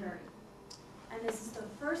Danbury. And this is the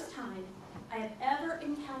first time I have ever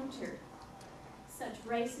encountered such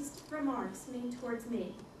racist remarks made towards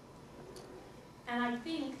me. And I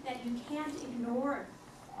think that you can't ignore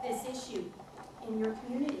this issue in your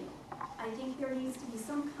community. I think there needs to be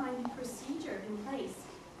some kind of procedure in place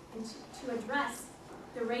and to address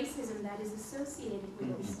the racism that is associated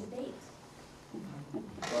with this debate.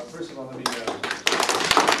 Well, first of all, let me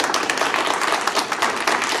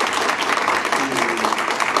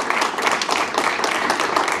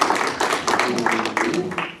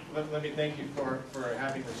thank you for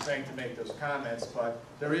having the strength to make those comments, but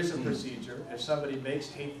there is a procedure. If somebody makes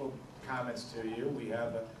hateful comments to you, we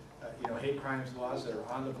have hate crimes laws that are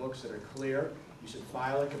on the books that are clear. You should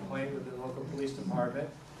file a complaint with the local police department,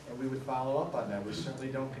 and we would follow up on that. We certainly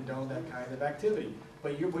don't condone that kind of activity.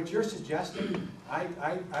 But what you're suggesting, I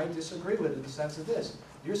disagree with in the sense of this.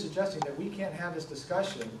 You're suggesting that we can't have this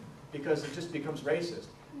discussion because it just becomes racist.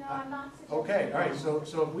 No, I'm not suggesting Okay, all right, so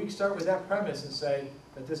if we start with that premise and say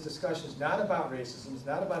that this discussion is not about racism, it's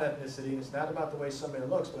not about ethnicity, it's not about the way somebody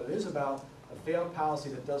looks, but it is about a failed policy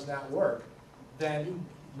that does not work, then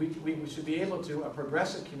we should be able to, a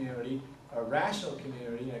progressive community, a rational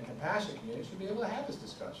community, and a compassionate community should be able to have this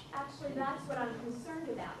discussion. Actually, that's what I'm concerned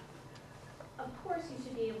about. Of course you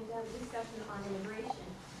should be able to have a discussion on immigration.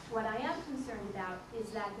 What I am concerned about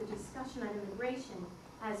is that the discussion on immigration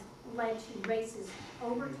has led to racist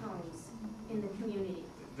overtones in the community.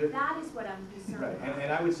 That is what I'm concerned about.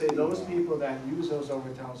 And I would say those people that use those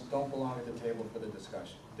overtones don't belong at the table for the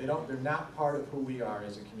discussion. They're not part of who we are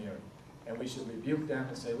as a community. And we should rebuke them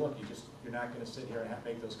and say, look, you're not going to sit here and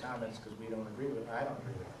make those comments because we don't agree with it. I don't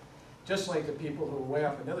agree with it. Just like the people who are way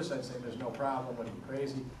off on the other side saying there's no problem, wouldn't be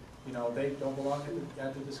crazy, they don't belong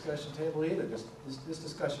at the discussion table either. This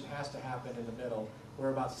discussion has to happen in the middle,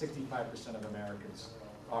 where about 65% of Americans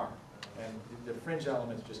are. And the fringe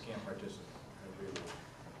elements just can't participate. I agree with you.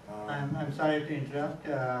 I'm sorry to interrupt.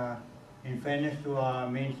 In fairness to our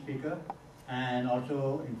main speaker, and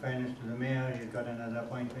also in fairness to the mayor, he's got another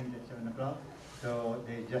appointment at 7 o'clock. So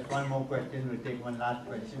there's just one more question. We'll take one last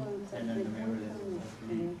question, and then the mayor will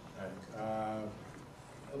leave.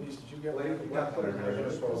 Elise, did you get one?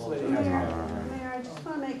 Mayor, I just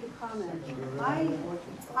want to make a comment.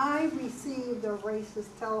 I received a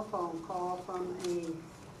racist telephone call from a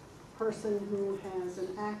person who has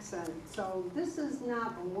an accent. So this is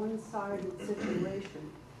not a one-sided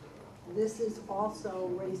situation. this is also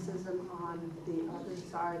racism on the other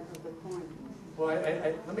side of the coin. Well,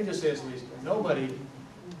 let me just say this, Lisa. Nobody,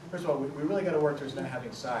 first of all, we really got to work towards not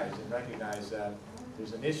having sides and recognize that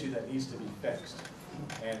there's an issue that needs to be fixed.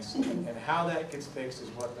 And how that gets fixed is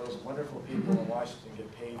what those wonderful people in Washington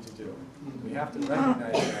get paid to do. We have to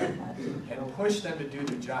recognize that and push them to do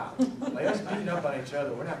their job. By us beating up on each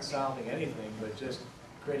other, we're not solving anything, but just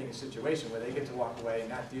creating a situation where they get to walk away and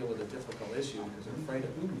not deal with a difficult issue because they're afraid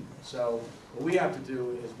of it. So what we have to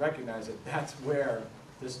do is recognize that that's where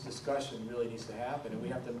this discussion really needs to happen, and we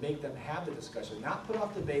have to make them have the discussion, not put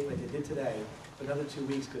off debate like they did today for another 2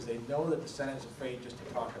 weeks because they know that the Senate is afraid just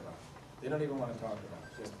to talk about it. They don't even want to talk about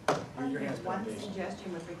it. Just your hands One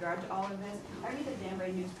suggestion with regard to all of this, I read the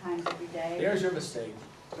Danbury News Times every day. There's your mistake.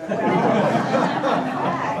 I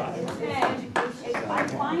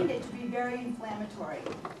find it to be very inflammatory.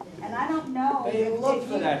 And I don't know. They look if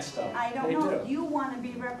for you- that stuff. I don't They know do. if you want to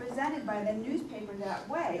be represented by the newspaper that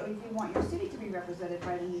way, or if you want your city to be represented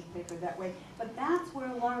by the newspaper that way. But that's where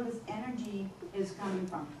a lot of this energy is coming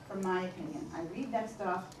from my opinion. I read that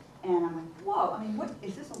stuff and I'm like, whoa, I mean, what,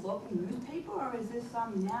 is this a local newspaper or is this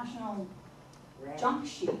some national junk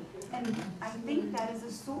sheet? And I think that is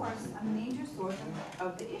a source, a major source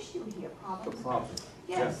of the issue here, problems. The problem.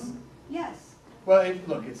 Yes, yes. Well,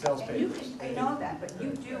 look, it sells And you papers. can, I know that, but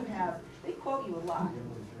you do have, they quote you a lot.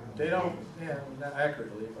 They don't, yeah, not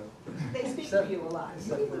accurately, but. They speak to you a lot.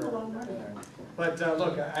 But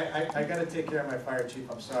look, I got to take care of my fire chief.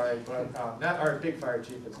 I'm sorry, but not our big fire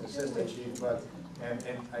chief, it's an assistant chief, but and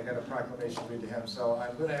I got a proclamation to read to him, so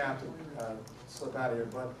I'm going to have to slip out of here.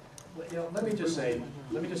 But you know, let me just say,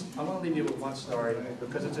 I'm going to leave you with one story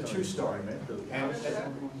because it's a true story,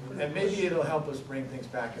 and maybe it'll help us bring things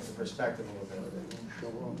back into perspective a little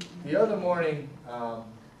bit. The other morning,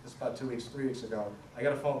 this is about 3 weeks ago, I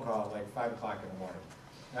got a phone call at like 5 o'clock in the morning.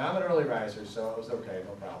 Now I'm an early riser, so it was okay,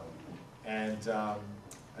 no problem. And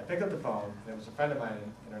I picked up the phone, and it was a friend of mine,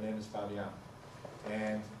 and her name is Fabiana.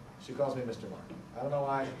 And she calls me Mr. Mark. I don't know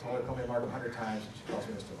why. I told her to call me Mark 100 times, and she calls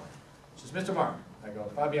me Mr. Mark. She says, Mr. Mark. I go,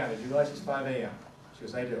 Fabiana, do you realize it's 5 a.m.? She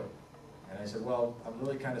goes, I do. And I said, well, I'm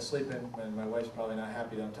really kind of sleeping, and my wife's probably not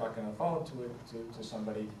happy that I'm talking on the phone to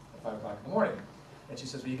somebody at 5 o'clock in the morning. And she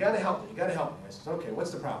says, well, you got to help me. You got to help me. I said, okay,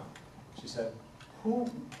 what's the problem? She said,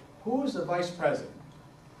 who's the vice president?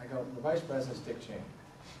 I go, the vice president's Dick Cheney.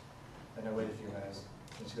 And I wait a few minutes,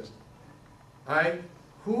 and she goes, all right,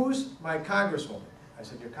 who's my congresswoman? I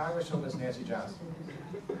said, your congresswoman is Nancy Johnson.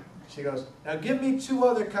 She goes, now give me 2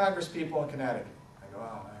 other congresspeople in Connecticut. I go,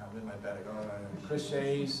 oh, I'm in my bed. I go, Chris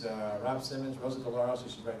Shays, Rob Simmons, Rosa DeLauro, so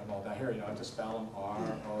she's writing them all down here. You know, I have to spell them,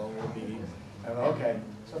 R-O-B. I go, okay.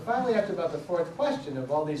 So finally, after about the 4th question of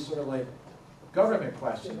all these sort of like government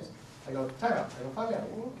questions, I go, time out. I go, Fabiana,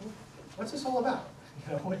 what's this all about?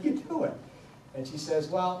 You know, what are you doing? And she says,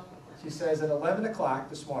 well, she says, at 11 o'clock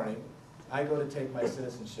this morning, I go to take my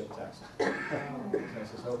citizenship test. And I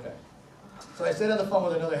says, okay. So I stayed on the phone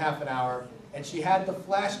with another half an hour, and she had the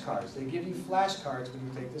flashcards. They give you flashcards when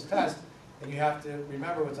you take this test, and you have to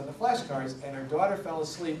remember what's on the flashcards. And her daughter fell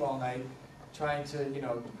asleep all night trying to, you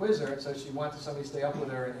know, quiz her, so she wanted somebody to stay up with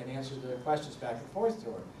her and answer the questions back and forth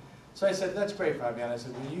to her. So I said, that's great, Fabiana. I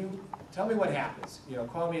said, will you tell me what happens? You know,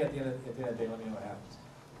 call me at the end of the day, let me know what happens.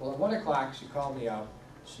 Well, at 1 o'clock, she called me up.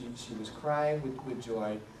 She was crying with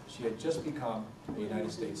joy. She had just become a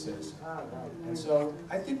United States citizen. And so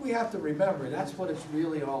I think we have to remember that's what it's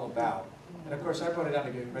really all about. And of course, I wrote it down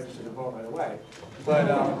to get registered to vote right away. But,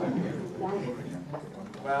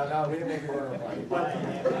 well, no, we didn't make her vote right. But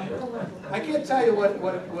I can't tell you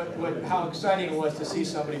how exciting it was to see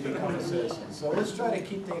somebody become a citizen. So let's try to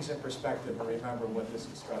keep things in perspective and remember what this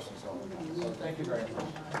discussion is all about. So thank you very much.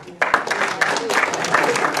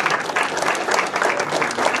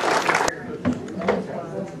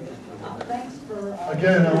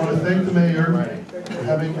 Again, I want to thank the mayor for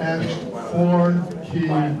having asked 4 key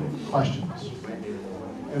questions.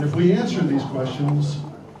 And if we answer these questions,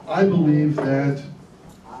 I believe that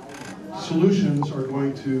solutions are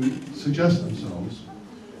going to suggest themselves,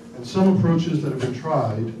 and some approaches that have been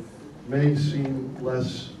tried may seem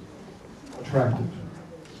less attractive.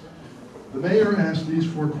 The mayor asked these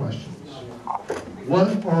 4 questions.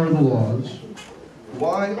 What are the laws?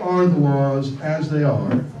 Why are the laws as they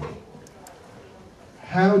are?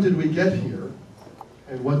 How did we get here?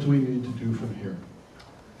 And what do we need to do from here?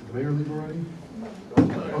 Did the mayor leave already?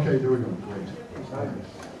 Okay, there we go. Great.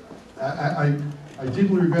 I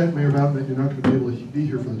deeply regret, Mayor Bowden, that you're not going to be able to be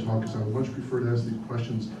here for the talk, because I would much prefer to ask these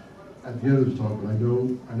questions at the end of the talk, but I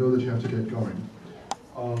know that you have to get going.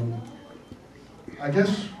 I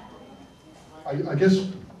guess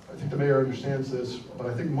I think the mayor understands this, but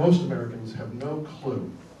I think most Americans have no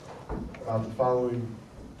clue about the following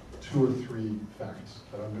 2 or 3 facts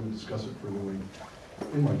that I'm going to discuss it further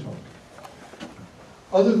in my talk.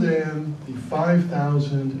 Other than the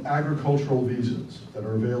 5,000 agricultural visas that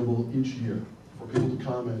are available each year for people to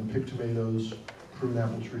come and pick tomatoes, prune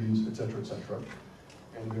apple trees, et cetera,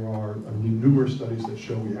 and there are numerous studies that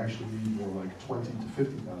show we actually need more like 20 to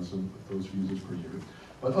 50,000 of those visas per year.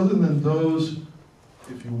 But other than those,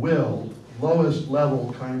 if you will, lowest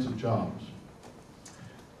level kinds of jobs,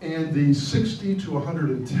 and the 60 to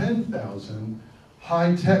 110,000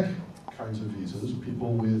 high-tech kinds of visas,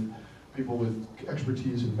 people with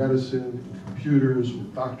expertise in medicine, in computers,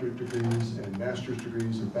 with doctorate degrees and master's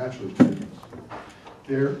degrees and bachelor's degrees.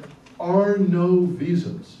 There are no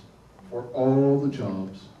visas for all the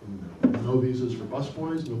jobs in the middle. No visas for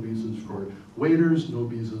busboys, no visas for waiters, no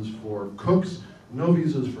visas for cooks, no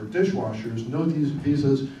visas for dishwashers, no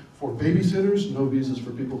visas for babysitters, no visas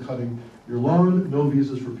for people cutting your lawn, no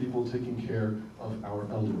visas for people taking care of our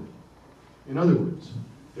elderly. In other words,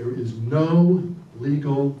 there is no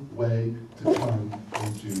legal way to come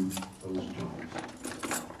and do those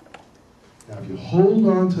jobs. Now, if you hold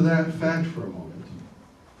on to that fact for a moment,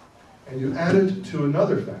 and you add it to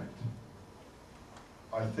another fact,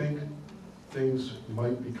 I think things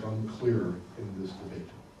might become clearer in this debate.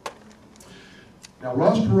 Now,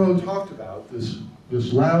 Ross Perot talked about this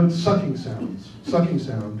loud sucking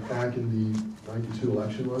sound back in the 92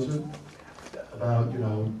 election, was it? About,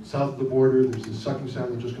 south of the border, there's this sucking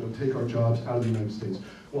sound that's just going to take our jobs out of the United States.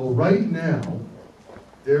 Well, right now,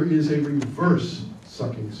 there is a reverse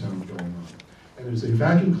sucking sound going on. And there's a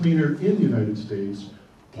vacuum cleaner in the United States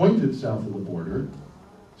pointed south of the border,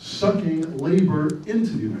 sucking labor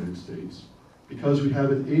into the United States because we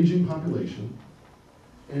have an aging population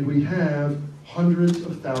and we have hundreds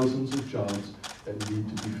of thousands of jobs that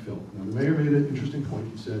need to be filled. Now, the mayor made an interesting point.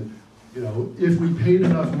 He said, if we paid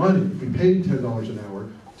enough money, if we paid $10 an hour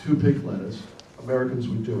to pick lettuce, Americans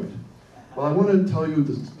would do it. Well, I want to tell you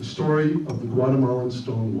the story of the Guatemalan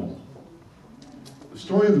stone wall. The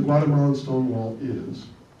story of the Guatemalan stone wall is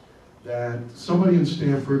that somebody in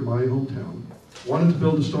Stamford, my hometown, wanted to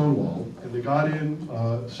build a stone wall, and they got in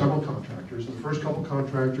several contractors. And the first couple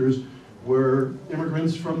contractors were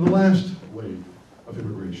immigrants from the last wave of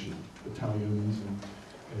immigration, Italians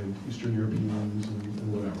and Eastern Europeans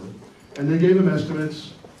and whatever. And they gave them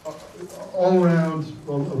estimates all around,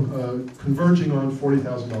 converging on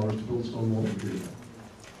 $40,000 to build a stone wall per year.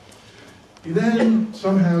 He then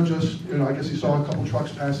somehow just, I guess he saw a couple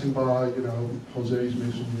trucks passing by, Jose's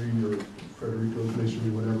Masonry or Frederico's Masonry,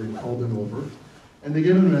 whatever, he called them over. And they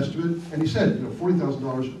gave him an estimate, and he said,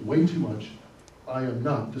 $40,000, way too much. I am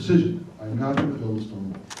not going to build a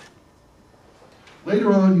stone wall.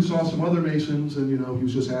 Later on, he saw some other masons, and he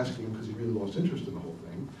was just asking them because he really lost interest in the whole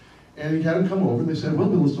thing. And he had them come over, and they said, we'll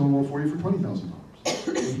build a stone wall for you for $20,000.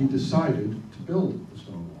 And he decided to build the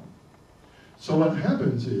stone wall. So what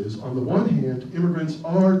happens is, on the one hand, immigrants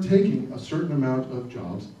are taking a certain amount of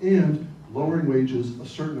jobs and lowering wages a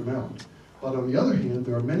certain amount. But on the other hand,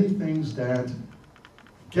 there are many things that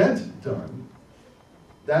get done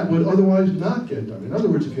that would otherwise not get done. In other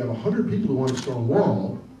words, if you have 100 people who want a stone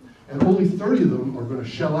wall, and only 30 of them are going to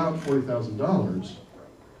shell out $40,000,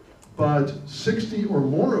 but 60 or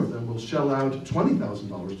more of them will shell out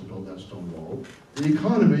 $20,000 to build that stone wall, the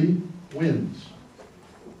economy wins.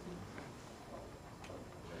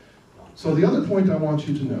 So the other point I want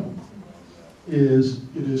you to know is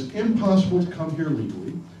it is impossible to come here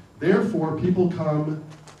legally. Therefore, people come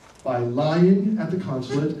by lying at the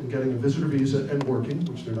consulate and getting a visitor visa and working,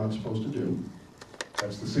 which they're not supposed to do.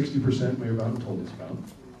 That's the 60% Mayor Bowden told us about.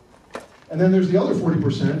 And then there's the other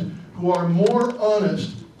 40% who are more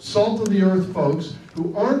honest, salt-of-the-earth folks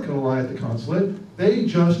who aren't going to lie at the consulate. They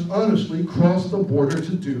just honestly cross the border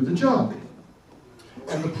to do the job.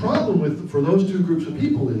 And the problem for those two groups of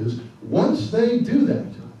people is, once they do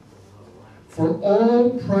that, for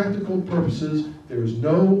all practical purposes, there is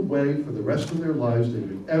no way for the rest of their lives they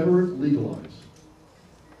could ever legalize.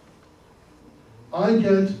 I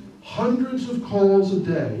get hundreds of calls a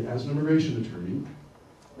day as an immigration attorney.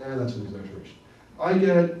 That's an exaggeration. I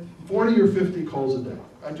get 40 or 50 calls a day.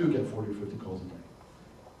 I do get 40 or 50 calls a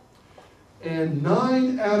day. And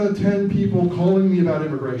 9 out of 10 people calling me about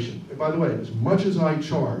immigration. And by the way, as much as I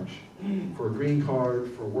charge for a green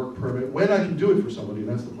card, for a work permit, when I can do it for somebody, and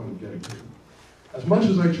that's the point I'm getting to. As much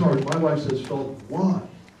as I charge, my wife says, Phil, why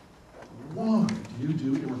do you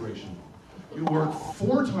do immigration law? You work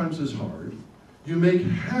 4 times as hard, you make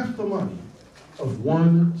half the money of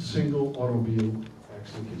one single automobile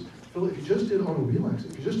accident case. Phil, if you just did automobile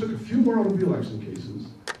accidents, if you just took a few more automobile accident cases,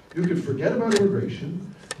 You could forget about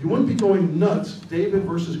immigration. You wouldn't be going nuts, David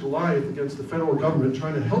versus Goliath against the federal government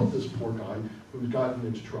trying to help this poor guy who's gotten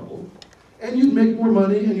into trouble. And you'd make more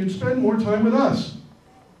money and you'd spend more time with us.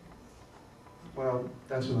 Well,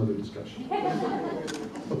 that's another discussion.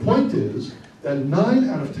 The point is that 9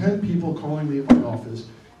 out of 10 people calling me in my office,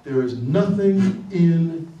 there is nothing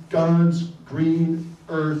in God's green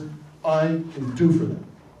earth I can do for them.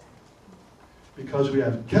 Because we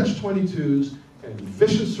have catch-22s and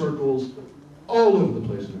vicious circles all over the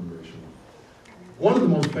place in immigration. One of the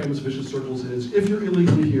most famous vicious circles is if you're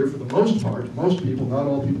illegally here, for the most part, most people, not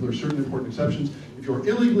all people, there are certain important exceptions, if you're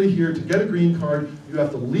illegally here to get a green card, you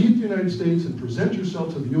have to leave the United States and present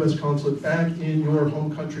yourself to the U.S. consulate back in your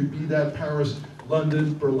home country, be that Paris,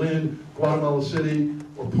 London, Berlin, Guatemala City,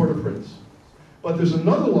 or Port-au-Prince. But there's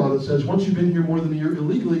another law that says once you've been here more than a year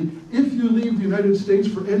illegally, if you leave the United States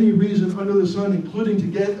for any reason under the sun, including to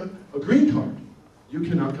get a green card, you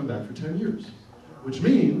cannot come back for 10 years. Which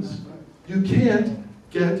means you can't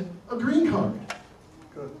get a green card.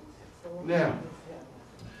 Good. Now,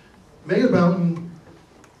 Mayor Boughton,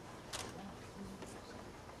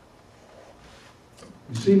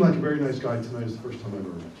 you seem like a very nice guy tonight. Is the first time I've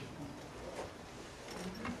ever met you.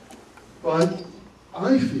 But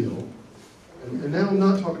I feel, and now I'm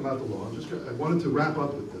not talking about the law, I wanted to wrap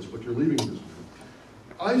up with this, but you're leaving this with.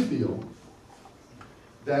 I feel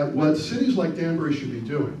that what cities like Danbury should be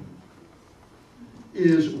doing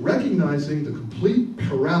is recognizing the complete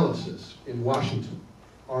paralysis in Washington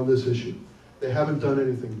on this issue. They haven't done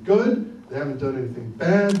anything good, they haven't done anything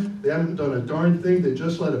bad, they haven't done a darn thing, they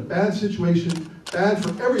just let a bad situation, bad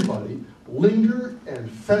for everybody, linger and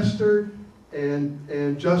fester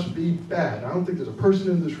and just be bad. I don't think there's a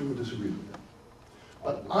person in this room who disagrees with that.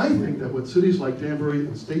 But I think that what cities like Danbury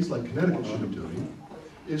and states like Connecticut should be doing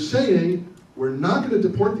is saying, we're not going to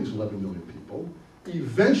deport these 11 million people.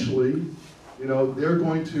 Eventually, you know, they're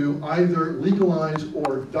going to either legalize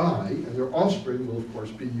or die, and their offspring will, of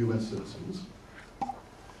course, be U.S. citizens.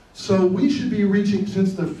 So we should be reaching,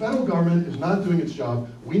 since the federal government is not doing its job,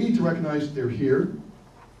 we need to recognize they're here,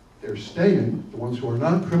 they're staying, the ones who are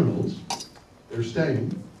not criminals, they're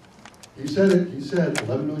staying. He said it, he said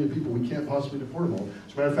 11 million people, we can't possibly deport them all.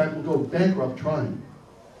 As a matter of fact, we'll go bankrupt trying.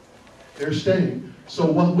 They're staying. So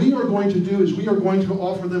what we are going to do is we are going to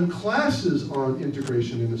offer them classes on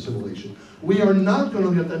integration and assimilation. We are not going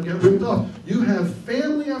to let them get ripped off. You have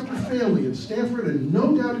family after family in Stanford, and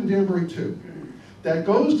no doubt in Danbury too, that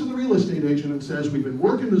goes to the real estate agent and says, we've been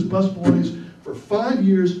working as busboys for 5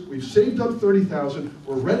 years, we've saved up $30,000,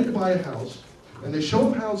 we're ready to buy a house. And they show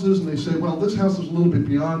them houses and they say, well, this house is a little bit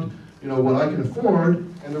beyond, you know, what I can afford,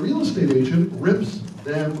 and the real estate agent rips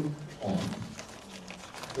them off.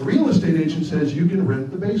 The real estate agent says you can rent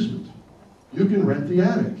the basement. You can rent the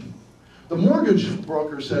attic. The mortgage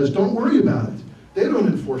broker says, don't worry about it. They don't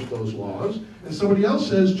enforce those laws. And somebody else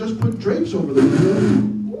says, just put drapes over the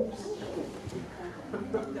window.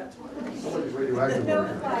 Somebody's radioactive over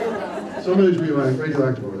here. Somebody's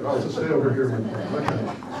radioactive over there. Oh, just stay over here. Okay.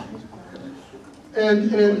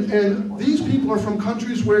 And these people are from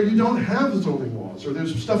countries where you don't have zoning laws, or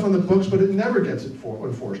there's stuff on the books, but it never gets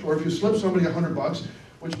enforced. Or if you slip somebody $100,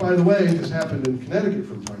 which, by the way, has happened in Connecticut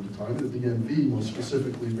from time to time, in the DMV most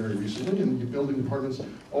specifically very recently, and the building departments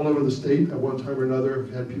all over the state at one time or another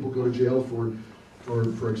have had people go to jail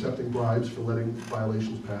for accepting bribes, for letting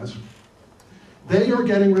violations pass. They are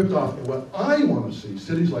getting ripped off. And what I want to see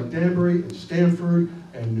cities like Danbury and Stamford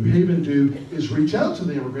and New Haven do is reach out to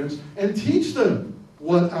the immigrants and teach them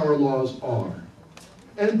what our laws are.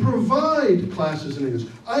 And provide classes in English.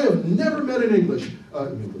 I have never met an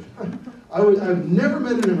I've never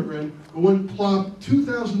met an immigrant who wouldn't plop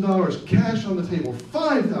 $2,000 cash on the table,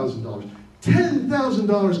 $5,000,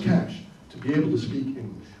 $10,000 cash to be able to speak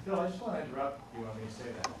English. Bill, I just want to interrupt you when you say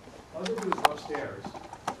that. All you do is go upstairs,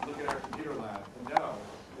 look at our computer lab, and know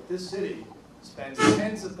that this city spends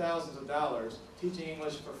tens of thousands of dollars teaching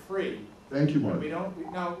English for free. Thank you, Mark.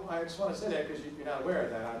 Now, I just want to say that because you're not aware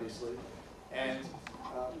of that, obviously. And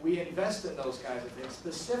we invest in those kinds of things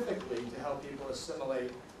specifically to help people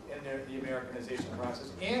assimilate in the Americanization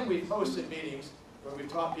process. And we've hosted meetings where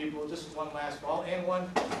we've taught people, just one last fall and one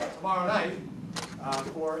tomorrow night,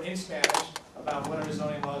 in Spanish about what our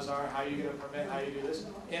zoning laws are, how you get a permit, how you do this.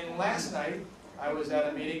 And last night, I was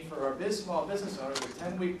at a meeting for our small business owners, a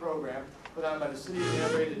 10-week program put on by the City of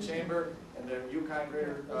Danbury, the Chamber, and the Yukon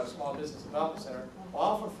Greater Small Business Development Center,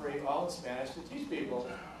 all for free, all in Spanish, to teach people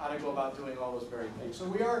how to go about doing all those very things. So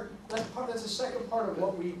that's the second part of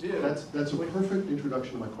what we do. That's a perfect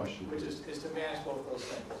introduction to my question. Which is to manage both those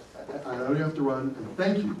things. I know you have to run, and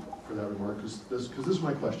thank you for that remark, because this is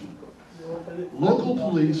my question. Local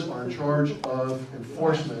police are in charge of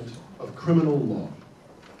enforcement of criminal law.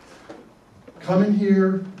 Coming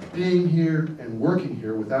here, being here, and working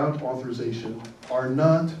here without authorization are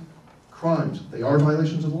not crimes. They are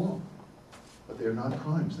violations of the law, but they are not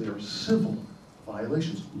crimes. They are civil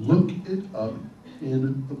violations. Look it up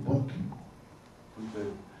in the book.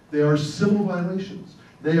 They are civil violations.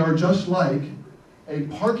 They are just like a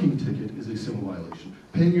parking ticket is a civil violation.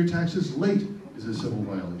 Paying your taxes late is a civil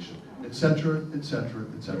violation, etc., etc.,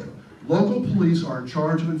 etc. Local police are in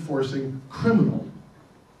charge of enforcing criminal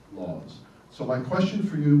laws. So my question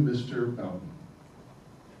for you, Mr. Bowden,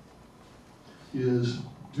 is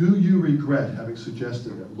do you regret having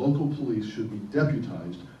suggested that local police should be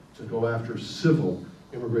deputized to go after civil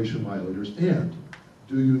immigration violators? And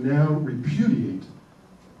do you now repudiate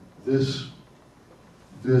this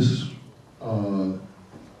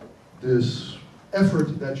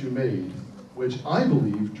effort that you made, which I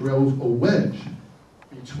believe drove a wedge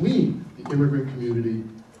between the immigrant community,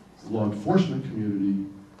 the law enforcement community,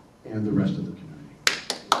 and the rest of the community?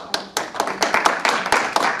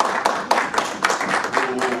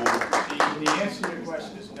 The answer to your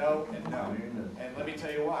question is no and no. And let me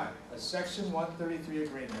tell you why. A Section 133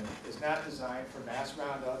 agreement is not designed for mass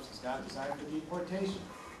roundups. It's not designed for deportation.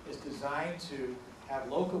 It's designed to have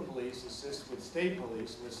local police assist with state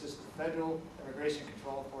police, to assist with federal immigration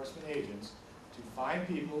control enforcement agents to find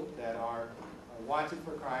people that are wanted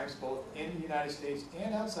for crimes both in the United States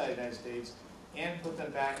and outside the United States, and put them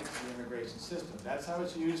back into the immigration system. That's how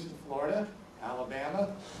it's used in Florida, Alabama,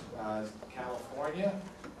 California,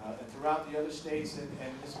 and throughout the other states and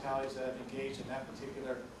municipalities that have engaged in that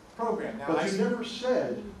particular program. Now, But you never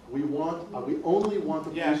said we only want the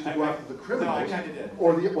police to go after the criminals. No, I kind of did.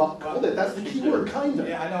 Or hold it, that's the key word, kinda.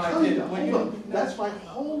 Yeah, I know, I did. Hold on. That's my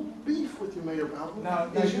whole beef with you, Mayor Bowden.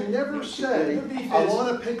 No, is you never say, I want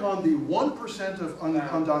to pick on the 1% of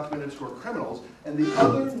undocumented who are criminals, and the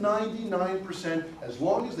other 99%, as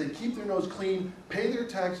long as they keep their nose clean, pay their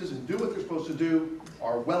taxes, and do what they're supposed to do,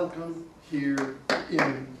 are welcome here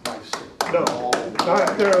in my state. No, not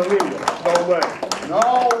if they're illegal. No way. No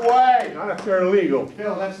way! Not if they're illegal.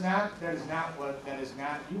 Phil, that is not,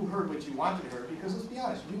 you heard what you wanted to hear, because let's be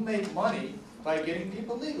honest, you make money by getting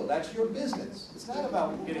people legal. That's your business. It's not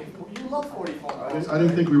about getting, you love 40 phone calls. I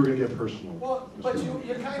didn't think we were going to get personal. Well, but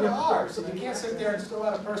you kind of are, so you can't sit there and throw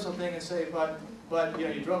out a personal thing and say, but you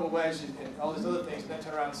know, you drove a wedge and all these other things, and then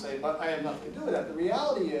turn around and say, but I have nothing to do with that. The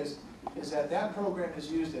reality is that that program is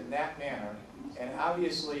used in that manner, and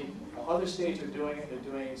obviously other states are doing it,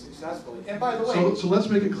 they're doing it successfully. And by the way... So let's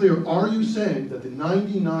make it clear. Are you saying that the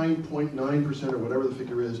 99.9% or whatever the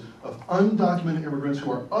figure is of undocumented immigrants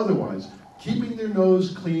who are otherwise keeping their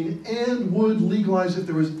nose clean and would legalize if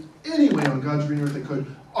there was any way on God's green earth they could,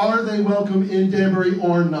 are they welcome in Danbury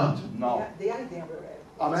or not? No. They are Danbury.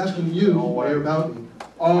 I'm asking you, Mayor Bowden,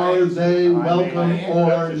 are they welcome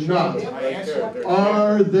or not?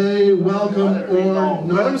 Are they welcome or not?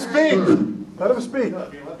 Let him speak. Let him speak. No,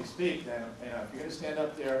 if you let me speak, then if you're going to stand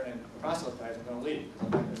up there and proselytize, I'm going to leave. I'm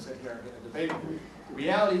not going to sit here and get a debate with you. The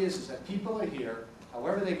reality is that people are here.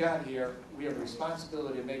 However they got here, we have a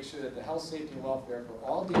responsibility to make sure that the health, safety, and welfare for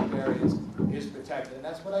all Danburyans is protected. And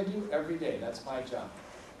that's what I do every day. That's my job.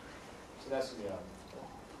 So that's the reality.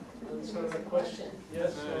 Sort of a question.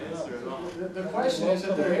 Yes. The question is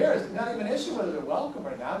that they're here. It's not even an issue whether they're welcome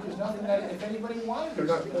or not. There's nothing that if anybody wanted to.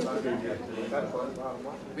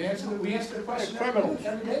 We answer the question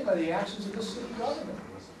every day by the actions of this city government.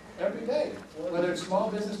 Every day. Whether it's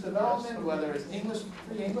small business development, whether it's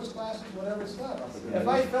free English classes, whatever it's done. If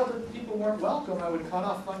I felt that people weren't welcome, I would cut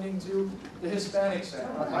off funding to the Hispanic Center.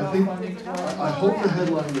 I hope the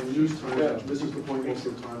headline in the News Times, this is the point most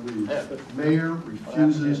of the time reads, Mayor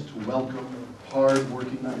refuses to welcome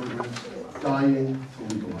hard-working immigrants dying to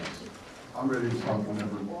legalize. I'm ready to talk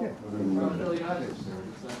whenever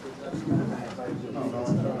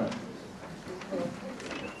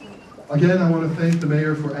Again, I want to thank the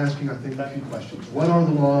mayor for asking, I think, a few questions. What are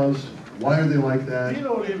the laws? Why are they like that?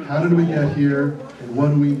 How did we get here? And what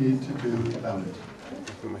do we need to do about it?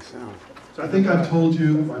 I think I've told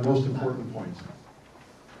you my most important points.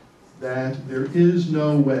 That there is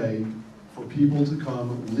no way for people to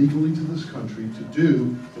come legally to this country to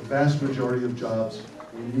do the vast majority of jobs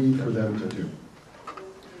we need for them to do.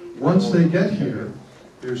 Once they get here,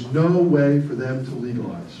 there's no way for them to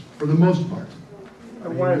legalize, for the most part. I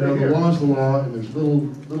mean, the law is the law, and there's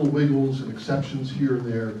little wiggles and exceptions here and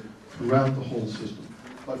there throughout the whole system.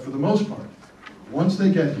 But for the most part, once they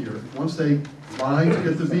get here, once they lie to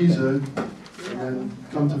get the visa, and then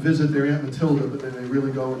come to visit their Aunt Matilda, but then they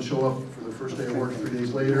really go and show up for the first day of work 3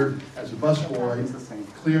 days later as a busboy,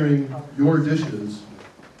 clearing your dishes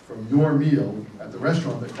from your meal at the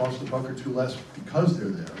restaurant that costs $1 or $2 less because they're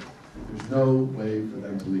there. There's no way for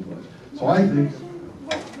them to legalize. So I think...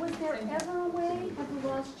 Was there ever a way? Have the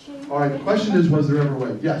laws changed? All right, the question is, was there ever a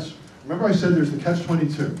way? Yes. Remember I said there's the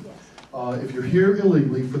catch-22. If you're here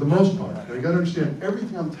illegally, for the most part, now you got to understand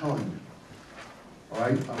everything I'm telling you. All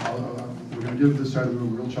right, we're going to give this side of the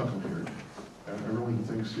room a real chuckle here. Everyone who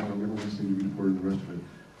thinks, everyone needs to be deported and the rest of it.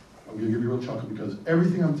 I'm going to give you a real chuckle because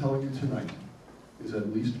everything I'm telling you tonight is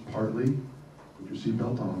at least partly, with your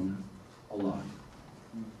seatbelt on, a lie.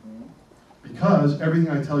 Because everything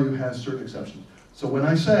I tell you has certain exceptions. So when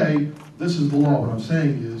I say this is the law, what I'm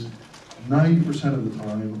saying is 90% of the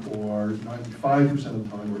time, or 95% of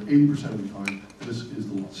the time, or 80% of the time, this is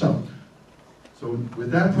the law. So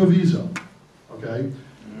with that proviso, okay,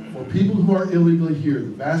 for people who are illegally here, the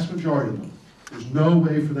vast majority of them, there's no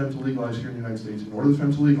way for them to legalize here in the United States. In order for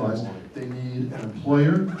them to legalize, they need an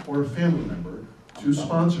employer or a family member to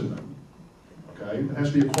sponsor them. Okay? It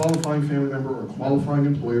has to be a qualifying family member or a qualifying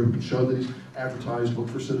employer who can show that he's advertised, look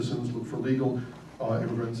for citizens, look for legal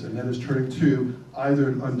immigrants, and then is turning to either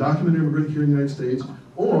an undocumented immigrant here in the United States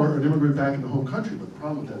or an immigrant back in the home country. But the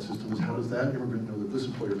problem with that system is how does that immigrant know that this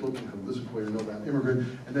employer is looking, how does this employer know that immigrant,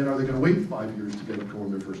 and then are they going to wait 5 years to get them to go on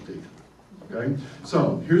their first date? Okay?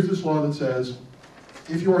 So here's this law that says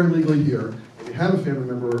if you are illegally here and you have a family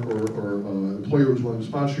member or employer who's willing to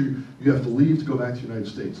sponsor you, you have to leave to go back to the United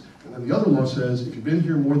States. And then the other law says if you've been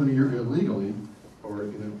here more than a year illegally, or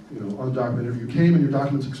undocumented, if you came and your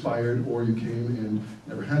documents expired, or you came and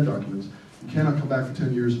never had documents, you cannot come back for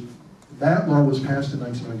 10 years. That law was passed in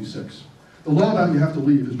 1996. The law about you have to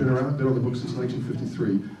leave has been on the books since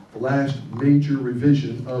 1953, the last major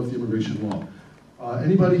revision of the immigration law.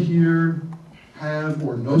 Anybody here have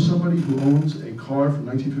or know somebody who owns a car from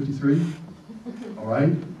 1953? All right?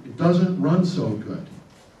 It doesn't run so good.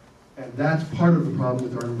 And that's part of the problem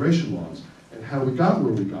with our immigration laws. And how we got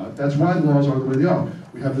where we got, that's why the laws are the way they are.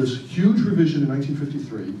 We have this huge revision in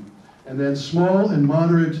 1953, and then small and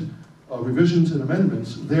moderate revisions and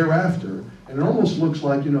amendments thereafter, and it almost looks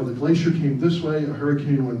like, the glacier came this way, a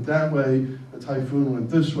hurricane went that way, a typhoon went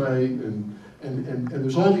this way, and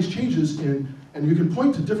there's all these changes, and you can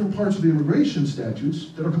point to different parts of the immigration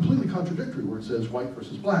statutes that are completely contradictory, where it says white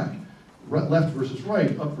versus black, left versus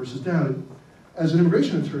right, up versus down. As an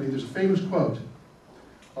immigration attorney, there's a famous quote,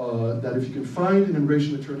 that if you can find an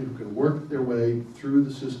immigration attorney who can work their way through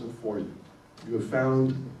the system for you, you have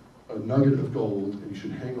found a nugget of gold, and you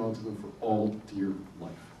should hang on to them for all dear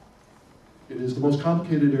life. It is the most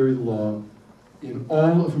complicated area of the law in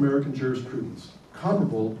all of American jurisprudence,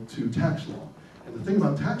 comparable to tax law. And the thing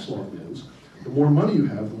about tax law is, the more money you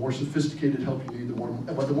have, the more sophisticated help you need,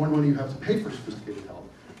 but the more money you have to pay for sophisticated help.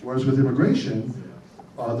 Whereas with immigration,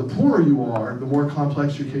 the poorer you are, the more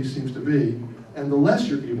complex your case seems to be, and the less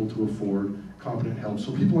you're able to afford competent help.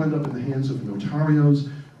 So people end up in the hands of notarios,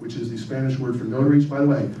 which is the Spanish word for notaries. By the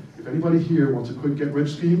way, if anybody here wants a quick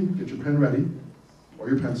get-rich scheme, get your pen ready, or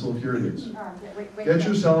your pencil, here it is. Get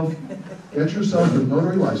yourself a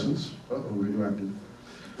notary license. Uh-oh, radioactive.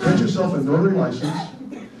 Get yourself a notary license,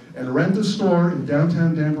 and rent a store in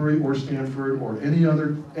downtown Danbury or Stanford or any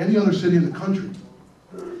other city in the country,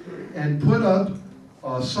 and put up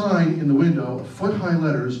a sign in the window, foot-high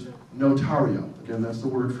letters, notario. Again, that's the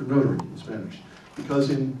word for notary in Spanish. Because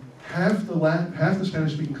in half the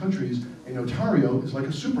Spanish-speaking countries, a notario is like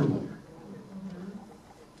a super lawyer.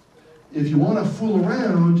 If you want to fool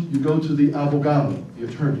around, you go to the abogado, the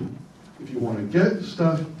attorney. If you want to get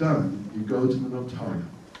stuff done, you go to the notario.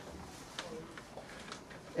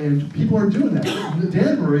 And people are doing that.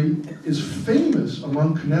 Danbury is famous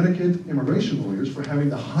among Connecticut immigration lawyers for having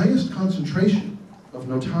the highest concentration of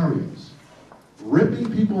notarios. Ripping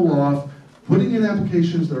people off, putting in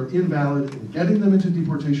applications that are invalid, and getting them into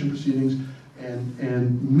deportation proceedings,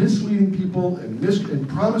 and misleading people, and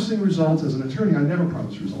promising results. As an attorney, I never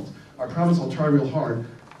promise results. I promise I'll try real hard,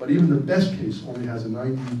 but even the best case only has a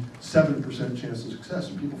 97% chance of success,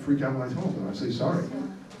 and people freak out when I tell them, and I say, sorry.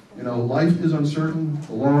 Life is uncertain,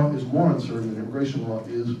 the law is more uncertain, and immigration law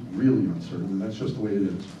is really uncertain, and that's just the way it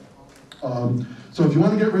is. So if you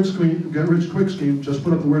want to get rich quick scheme, just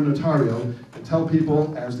put up the word notario and tell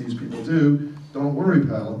people, as these people do, don't worry,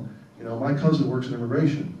 pal. My cousin works in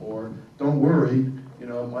immigration, or don't worry,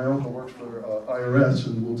 my uncle works for IRS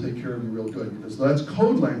and we'll take care of you real good. Because that's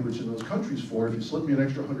code language in those countries for if you slip me an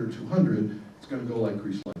extra 100, 200, it's going to go like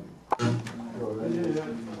grease lightning.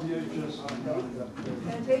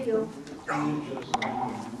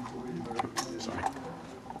 Sorry.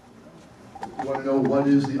 want to know what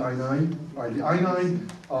is the I-9? All right, the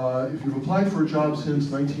I-9, if you've applied for a job since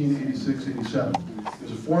 1986, 87,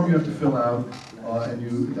 there's a form you have to fill out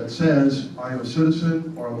that says, I am a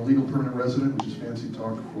citizen, or I'm a legal permanent resident, which is fancy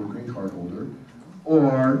talk for a green card holder,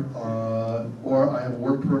 or I have a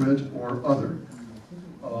work permit or other.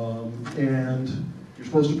 And you're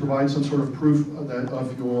supposed to provide some sort of proof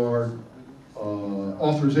of your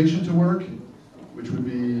authorization to work, which would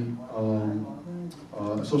be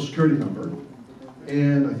a social security number,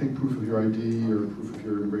 and I think proof of your ID or proof of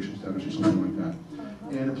your immigration status or something like that.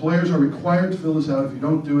 And employers are required to fill this out. If you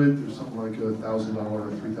don't do it, there's something like a $1,000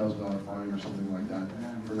 or $3,000 fine or something like that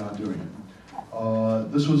for not doing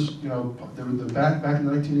it. This was, back in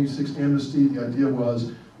the 1986 amnesty, the idea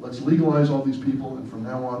was, let's legalize all these people, and from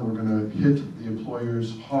now on, we're going to hit the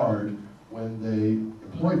employers hard when they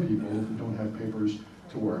employ people who don't have papers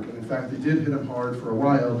to work. And in fact, they did hit them hard for a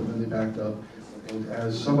while, but then they backed up. And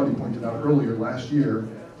as somebody pointed out earlier, last year,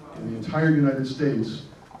 in the entire United States,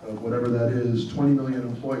 whatever that is, 20 million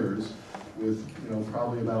employers, with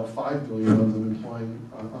probably about 5 million of them employing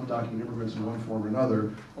undocumented immigrants in one form or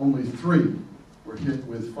another, only 3 were hit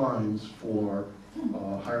with fines for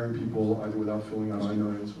hiring people either without filling out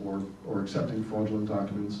I-9s or accepting fraudulent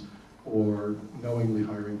documents or knowingly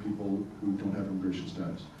hiring people who don't have immigration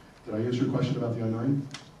status. Did I answer your question about the I-9?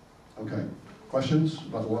 Okay. Questions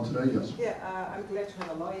about the law today? Yes. Yeah, I'm glad to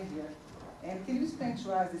have a lawyer here. And can you explain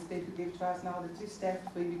to us, this paper you gave to us now, the 3 steps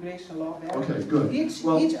for immigration law there? Okay, good.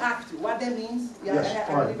 Each act, what that means? Yeah, yes,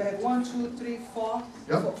 I believe I have 1, 2, 3, 4,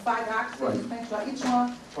 yep. 5 acts. Can you explain to us each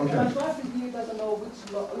one? Okay. The majority here doesn't know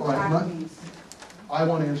which act means. I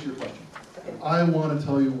want to answer your question. Okay. I want to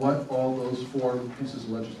tell you what all those 4 pieces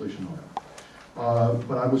of legislation are.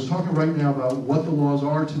 But I was talking right now about what the laws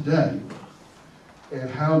are today and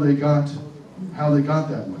how they got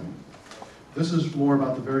that way. This is more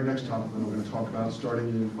about the very next topic that we're going to talk about starting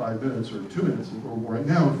in 5 minutes or 2 minutes, or right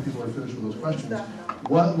now if people are finished with those questions.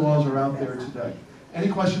 What laws are out there today? Any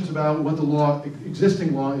questions about what the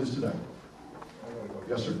existing law is today?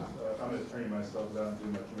 Yes, sir. I'm an attorney myself, but I don't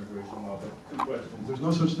do much immigration law, but 2 questions. There's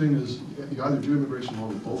no such thing as, you either do immigration law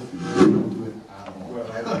with both feet, or you don't do it at all.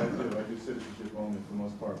 Well, I do citizenship only for the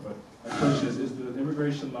most part, but my question is the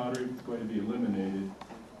immigration lottery going to be eliminated?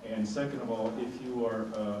 And second of all, if you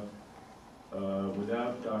are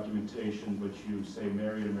without documentation, but you say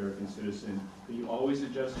married American citizen, can you always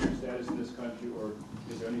adjust your status in this country, or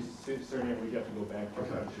is there any scenario where you have to go back to your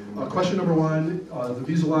country? Question number 1, the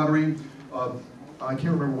visa lottery. I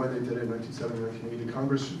can't remember when they did it, 1970 or 1980.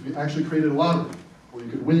 Congress actually created a lottery where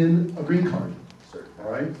you could win a green card.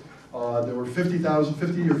 All right. There were 50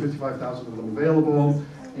 or 55,000 of them available,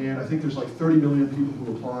 and I think there's like 30 million people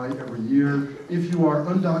who apply every year. If you are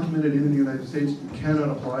undocumented in the United States, you cannot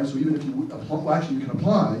apply. So even if you apply, actually you can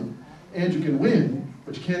apply, and you can win,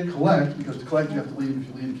 but you can't collect, because to collect you have to leave. If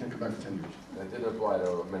you leave, you can't come back for 10 years. That didn't apply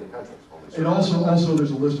to many countries. And also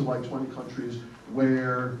there's a list of like 20 countries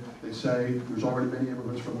where they say there's already many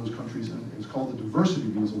immigrants from those countries, and it's called the diversity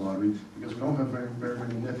visa lottery, because we don't have very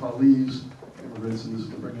many Nepalese immigrants, and this is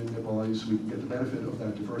to bring in Nepalese so we can get the benefit of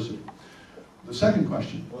that diversity. The second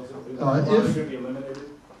question, is the lottery going to be eliminated?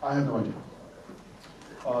 I have no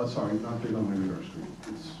idea. Sorry, not big on my radar screen.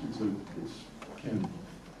 It's candy.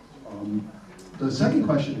 The second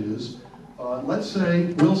question is, let's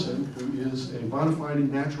say Wilson, who is a bona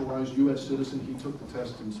fide naturalized U.S. citizen, he took the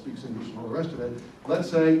test and speaks English and all the rest of it.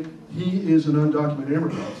 Let's say he is an undocumented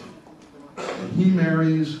immigrant, and he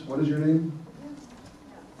marries, what is your name?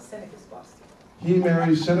 Seneca Swasti. He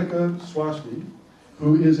marries Seneca Swasti,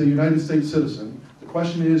 who is a United States citizen. The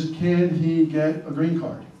question is, can he get a green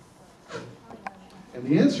card? And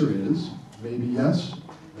the answer is, maybe yes,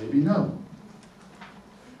 maybe no.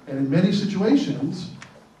 And in many situations,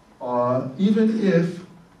 even if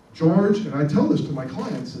George, and I tell this to my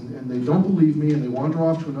clients, and they don't believe me, and they wander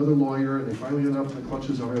off to another lawyer, and they finally end up in the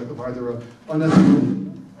clutches of either an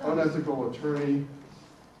unethical attorney,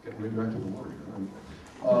 getting radioactive water here,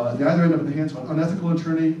 they either end up in the hands of an unethical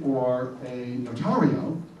attorney or a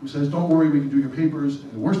notario who says, don't worry, we can do your papers,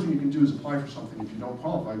 and the worst thing you can do is apply for something if you don't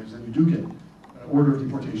qualify, because then you do get an order of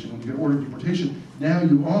deportation. When you get an order of deportation, now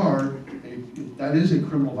you are, that is a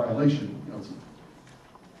criminal violation.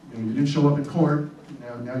 You didn't show up in court,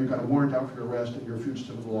 now you've got a warrant out for your arrest and you're a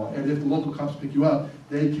fugitive of the law. And if the local cops pick you up,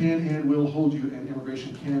 they can and will hold you, and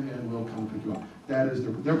immigration can and will come pick you up. That is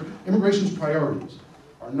their immigration's priorities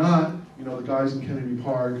are not, the guys in Kennedy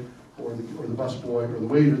Park or the busboy or the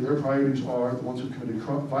waiter. Their priorities are the ones who committed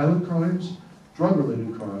violent crimes,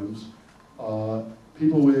 drug-related crimes,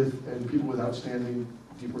 people with outstanding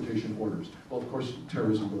deportation orders. Well, of course,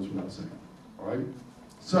 terrorism goes without saying. All right.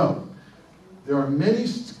 So, There are many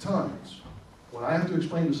times when I have to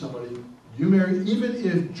explain to somebody, you marry, even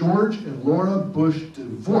if George and Laura Bush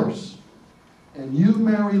divorce, and you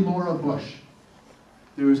marry Laura Bush,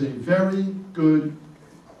 there is a very good,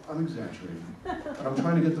 I'm exaggerating, but I'm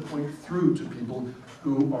trying to get the point through to people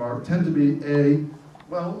who tend to be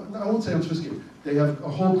well, I won't say unsophisticated. They have a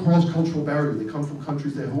whole cross-cultural barrier. They come from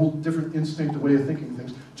countries, they have a whole different instinct, a way of thinking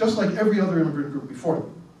things, just like every other immigrant group before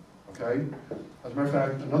them, okay? As a matter of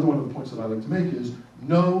fact, another one of the points that I like to make is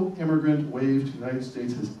no immigrant wave to the United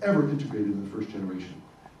States has ever integrated in the first generation.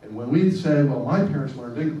 And when we say, well, my parents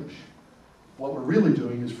learned English, what we're really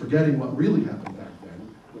doing is forgetting what really happened back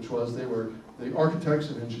then, which was they were the architects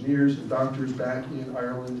and engineers and doctors back in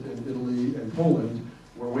Ireland and Italy and Poland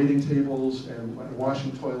were waiting tables and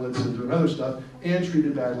washing toilets and doing other stuff and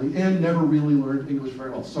treated badly and never really learned English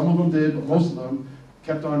very well. Some of them did, but most of them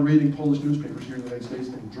kept on reading Polish newspapers here in the United States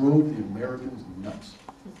and drove the Americans nuts.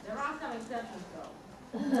 There are some exceptions,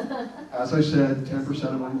 though. As I said, 10%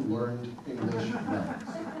 of them learned English well.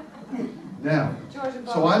 Now,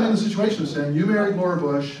 so I'm in the situation of saying, you married Laura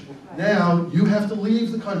Bush, now you have to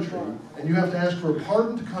leave the country and you have to ask for a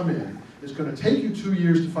pardon to come in. It's going to take you 2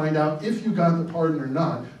 years to find out if you got the pardon or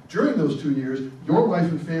not. During those 2 years, your wife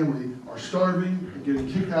and family are starving and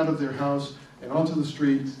getting kicked out of their house and onto the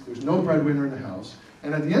street. There's no breadwinner in the house.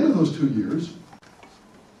 And at the end of those 2 years,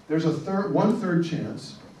 there's a 1/3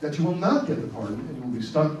 chance that you will not get the pardon and you will be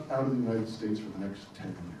stuck out of the United States for the next 10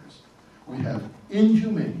 years. We have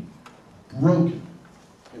inhumane, broken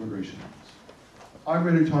immigration laws. I'm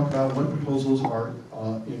ready to talk about what proposals are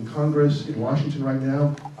in Congress in Washington right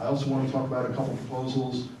now. I also want to talk about a couple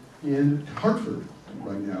proposals in Hartford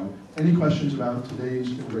right now. Any questions about today's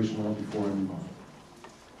immigration law before I move on?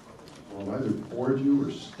 Well, I've either bored you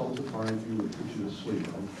or stultified you or put you to sleep.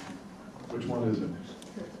 Which one is it?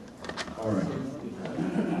 All right.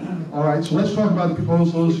 All right, so let's talk about the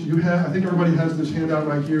proposals. I think everybody has this handout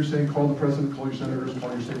right here saying call the president, call your senators,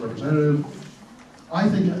 call your state representative. I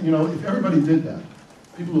think, if everybody did that,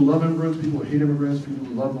 people who love immigrants, people who hate immigrants, people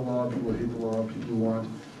who love the law, people who hate the law, people who want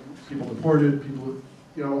people deported, people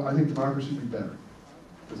who, I think democracy would be better.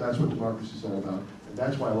 Because that's what democracy is all about. And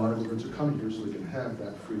that's why a lot of immigrants are coming here so they can have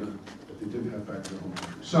that freedom that they didn't have back in their home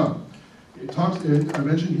country. So, I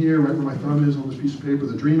mentioned here, right where my thumb is on this piece of paper,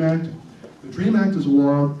 the DREAM Act. The DREAM Act is a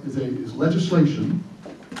law, is legislation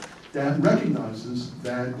that recognizes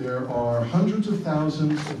that there are hundreds of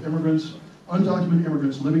thousands of immigrants, undocumented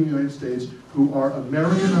immigrants living in the United States who are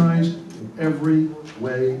Americanized in every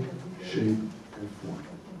way, shape, and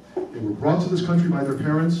form. They were brought to this country by their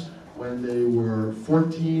parents when they were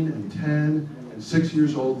 14 and 10 and 6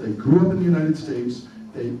 years old. They grew up in the United States.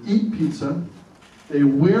 They eat pizza. They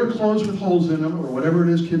wear clothes with holes in them, or whatever it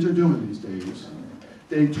is kids are doing these days.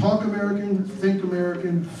 They talk American, think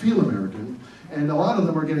American, feel American, and a lot of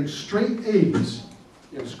them are getting straight A's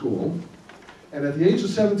in school. And at the age of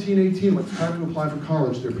 17, 18, when it's time to apply for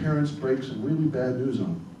college, their parents break some really bad news on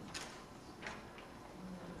them.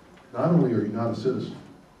 Not only are you not a citizen,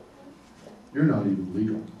 you're not even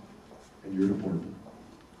legal, and you're deportable.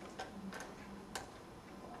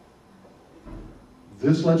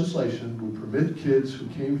 This legislation would permit kids who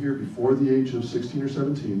came here before the age of 16 or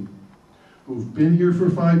 17, who've been here for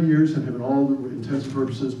 5 years and have in all intents and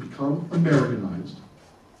purposes become Americanized,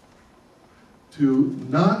 to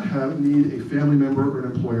not need a family member or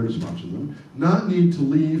an employer to sponsor them, not need to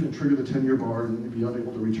leave and trigger the 10-year bar and be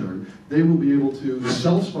unable to return. They will be able to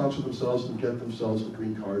self-sponsor themselves and get themselves a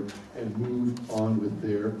green card and move on with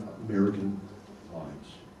their American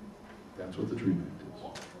lives. That's what the DREAM Act is.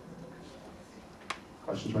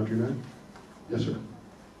 Questions about DREAM Act? Yes, sir.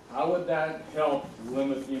 How would that help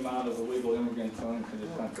limit the amount of illegal immigrants coming to this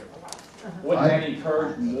country? Wouldn't that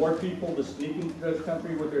encourage more people to sneak into this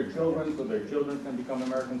country with their children so their children can become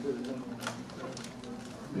American citizens?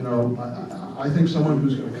 I think someone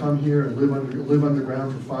who's going to come here and live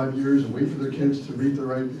underground for 5 years and wait for their kids to reach the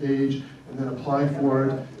right age and then apply for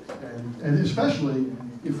it, and especially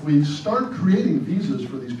if we start creating visas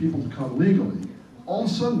for these people to come legally, all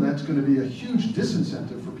of a sudden that's going to be a huge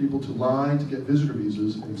disincentive for people to lie, to get visitor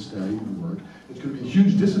visas and stay and work. It's going to be a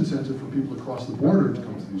huge disincentive for people to cross the border to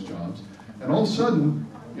come to these jobs. And all of a sudden,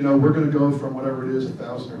 we're going to go from whatever it is,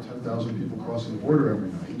 1,000 or 10,000 people crossing the border every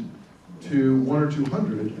night to 100 or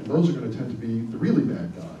 200, and those are going to tend to be the really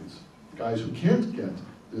bad guys who can't get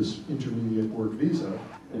this intermediate work visa.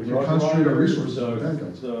 And we can concentrate our resources on the bad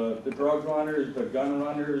guys. The drug runners, the gun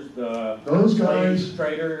runners, those slave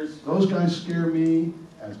traders. Those guys scare me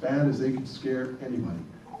as bad as they can scare anybody.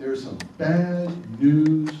 There's some bad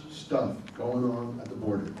news stuff going on at the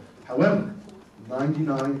border. However,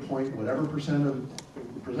 99 point whatever percent of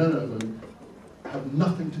them have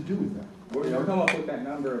nothing to do with that. Where did you come up with that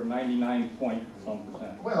number of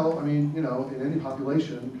 99-point-some%? Well, I mean, you know, in any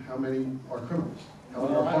population, how many are criminals? How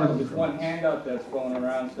many are hardened There's one criminals? handout that's going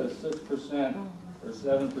around says 6% or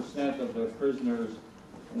 7% of the prisoners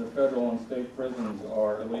in the federal and state prisons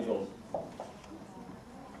are illegals.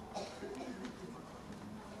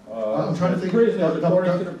 I'm trying to think. Prisoners,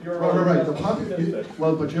 according to the Bureau of Right. Statistics.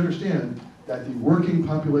 Well, but you understand that the working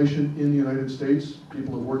population in the United States,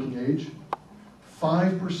 people of working age,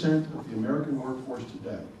 5% of the American workforce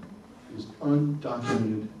today is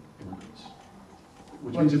undocumented immigrants.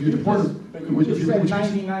 Which means if you deport them. But you just said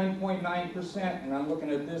 99.9%, and I'm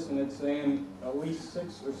looking at this and it's saying at least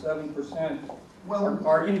 6 or 7%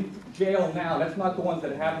 are in jail now. That's not the ones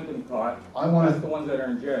that haven't been caught. That's the ones that are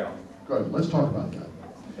in jail. Good, let's talk about that.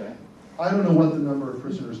 Okay. I don't know what the number of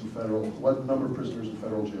prisoners in federal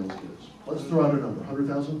jails is. Let's throw out a number,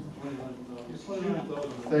 100,000?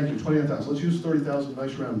 Thank you, 29,000. Let's use 30,000,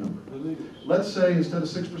 nice round number. Let's say instead of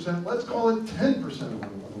 6%, let's call it 10% of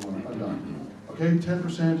undocumented. Okay,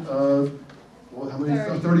 10% of, well, how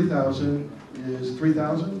many? 30,000 is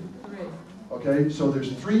 3,000? Okay, so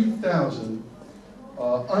there's 3,000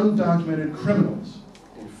 undocumented criminals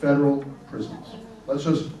in federal prisons. Let's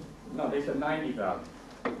just... No, they said 90,000.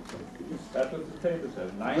 That's what the paper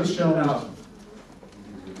says, This gentleman... 90,000.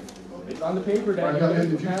 It's on the paper that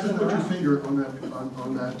If you just put your finger on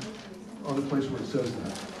the place where it says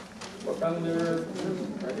that. Look under,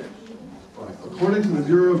 right here. Right. According to the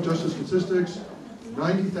Bureau of Justice Statistics,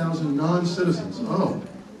 90,000 non-citizens. Oh,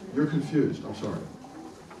 you're confused. I'm sorry.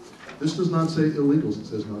 This does not say illegals, it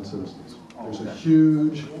says non-citizens. There's a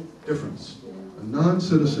huge difference. A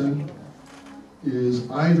non-citizen is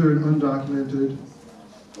either an undocumented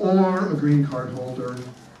or a green card holder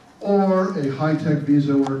or a high-tech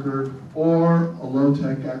visa worker or a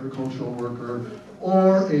low-tech agricultural worker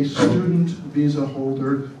or a student visa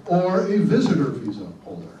holder or a visitor visa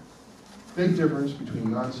holder. Big difference between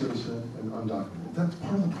non-citizen and undocumented. That's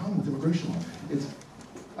part of the problem with immigration law.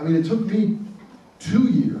 It took me 2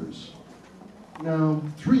 years, no,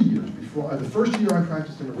 3 years before, the first year I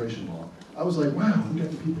practiced immigration law, I was like, wow, I'm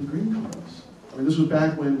getting people green cards. This was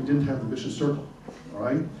back when we didn't have the vicious circle, all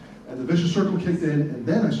right? And the vicious circle kicked in, and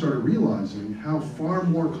then I started realizing how far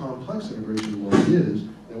more complex immigration law is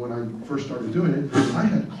than when I first started doing it. I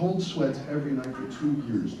had cold sweats every night for 2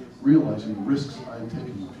 years, realizing the risks I had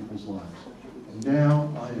taken with people's lives. And now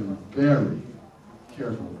I am very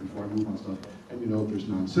careful before I move on stuff. And there's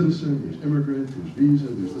non-citizen, there's immigrant, there's visa,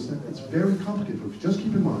 there's this, that. It's very complicated, folks. Just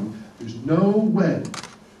keep in mind, there's no way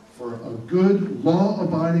for a good,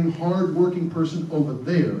 law-abiding, hard-working person over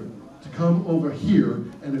there to come over here,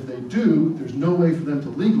 and if they do, there's no way for them to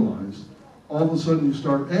legalize. All of a sudden you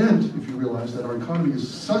start, and if you realize that our economy is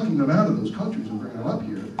sucking them out of those countries and bringing them up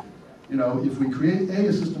here, if we create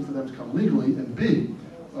A system for them to come legally, and B,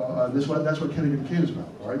 that's what Kennedy McCain is about,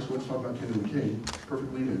 all right? So let's talk about Kennedy McCain,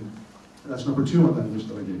 perfect lead-in. And that's number 2 on that list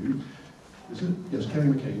that I gave you. Is it? Yes,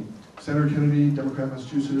 Kennedy McCain. Senator Kennedy, Democrat,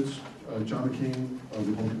 Massachusetts, John McCain,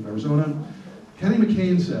 Republican of Arizona. Kennedy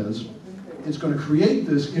McCain says it's going to create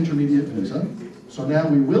this intermediate visa, so now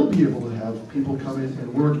we will be able to have people come in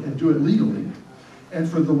and work and do it legally. And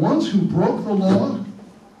for the ones who broke the law,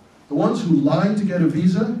 the ones who lied to get a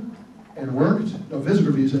visa and worked, a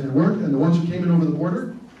visitor visa and worked, and the ones who came in over the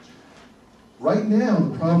border, right now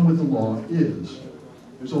the problem with the law is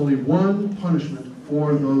there's only one punishment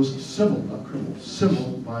for those civil, not criminal,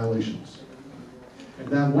 civil violations. And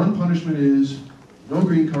that one punishment is no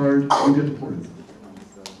green card, you get deported.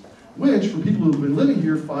 Which, for people who have been living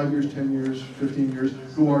here 5 years, 10 years, 15 years,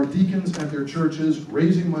 who are deacons at their churches,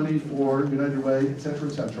 raising money for United Way, etc.,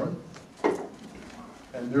 etc.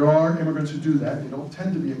 And there are immigrants who do that. They don't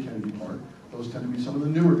tend to be at Kennedy Park. Those tend to be some of the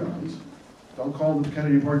newer guys. Don't call the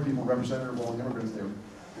Kennedy Park people representative of all the immigrants there.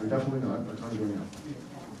 They're definitely not. Their time's running out.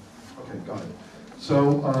 Okay, got it.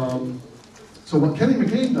 So what Kennedy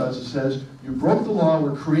McCain does is says, you broke the law,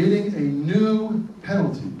 we're creating a new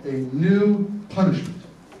penalty, a new punishment.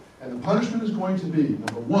 And the punishment is going to be,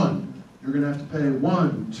 number 1, you're going to have to pay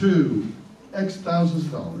 1, 2, X thousands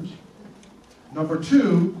of dollars. Number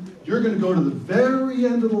 2, you're going to go to the very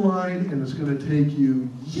end of the line, and it's going to take you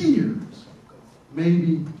years,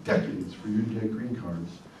 maybe decades, for you to get green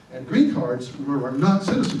cards. And green cards, remember, are not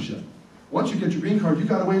citizenship. Once you get your green card, you've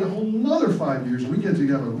got to wait a whole another 5 years, and we get to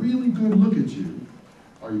have a really good look at you.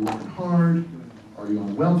 Are you working hard? Are you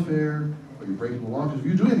on welfare? Are you breaking the law? Because if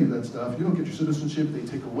you do any of that stuff, you don't get your citizenship, they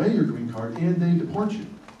take away your green card, and they deport you.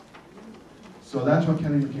 So that's what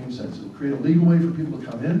Kennedy McCain says. It'll create a legal way for people to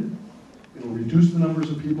come in. It'll reduce the numbers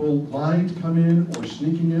of people lying to come in or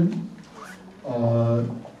sneaking in.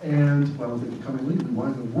 And why don't they become illegally? Why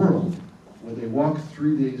in the world would they walk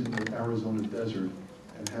 3 days in the Arizona desert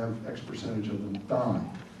and have X percentage of them die?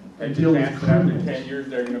 And deal with criminals. 10 years,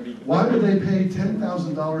 they're going to be. Why would they pay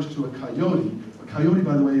 $10,000 to a coyote? A coyote,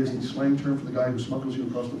 by the way, is the slang term for the guy who smuggles you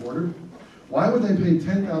across the border. Why would they pay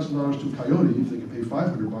 $10,000 to a coyote if they could pay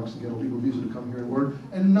 $500 and get a legal visa to come here and work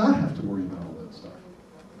and not have to worry about all that stuff?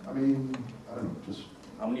 I mean, I don't know, just...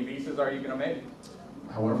 How many visas are you going to make?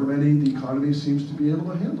 However many the economy seems to be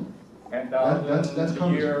able to handle. 10,000 that's a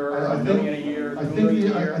year, a million a year, I 2 think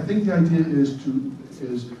million a the, year? I think the idea is to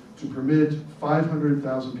permit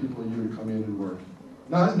 500,000 people a year to come in and work.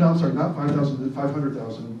 Not 5,000,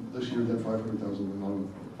 500,000 this year, then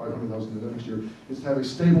 500,000, 500,000 the next year. Is to have a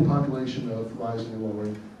stable population of rising and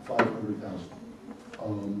lowering 500,000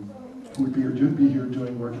 who would be here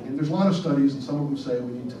doing work. And there's a lot of studies, and some of them say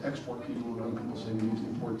we need to export people, and other people say we need to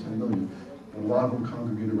import 10 million. And a lot of them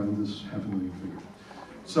congregate around this 500,000 figure.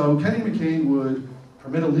 So Kenny McCain would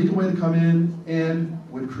permit a legal way to come in and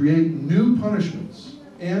would create new punishments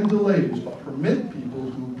and delays, but permit people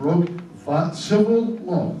who broke civil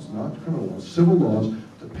laws, not criminal laws, civil laws,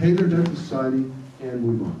 to pay their debt to society and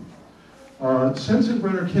move on.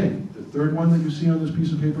 Sensenbrenner-King, the third one that you see on this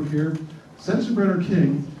piece of paper here,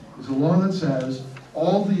 Sensenbrenner-King is a law that says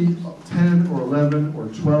all the 10 or 11 or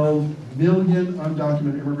 12 million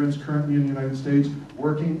undocumented immigrants currently in the United States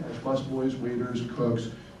working as busboys, waiters, cooks,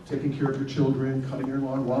 taking care of your children, cutting your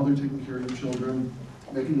lawn while they're taking care of your children,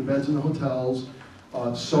 making the beds in the hotels,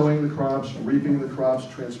 sowing the crops, reaping the crops,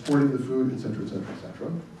 transporting the food, etc., etc.,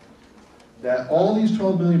 etc. That all these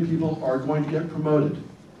 12 million people are going to get promoted.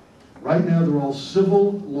 Right now, they're all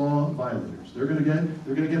civil law violators. They're going to get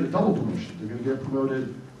a double promotion. They're going to get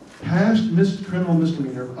promoted past criminal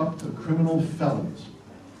misdemeanor up to criminal felons.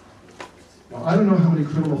 Now, I don't know how many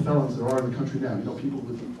criminal felons there are in the country now. You know, people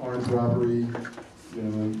with armed robbery,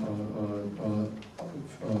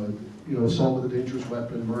 assault with a dangerous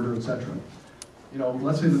weapon, murder, etc. You know,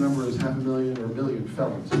 let's say the number is 500,000 or 1 million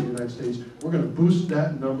felons in the United States. We're going to boost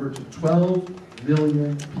that number to 12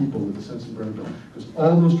 million people with the Sensenbrenner bill, because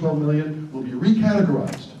all those 12 million will be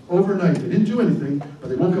recategorized overnight. They didn't do anything, but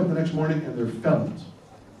they woke up the next morning and they're felons.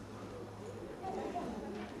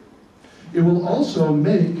 It will also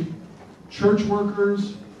make church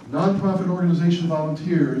workers, nonprofit organization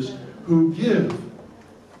volunteers who give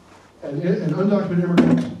an undocumented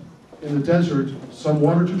immigrant in the desert some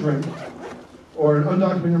water to drink, or an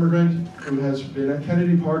undocumented immigrant who has been at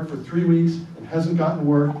Kennedy Park for 3 weeks and hasn't gotten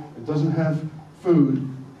work and doesn't have food,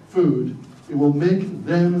 it will make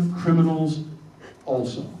them criminals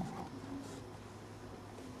also.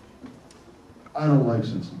 I don't like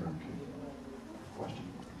Sensenbrenner-King. Question?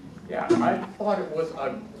 Yeah, I thought it was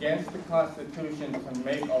against the Constitution to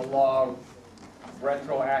make a law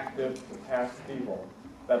retroactive to past people.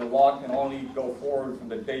 That a law can only go forward from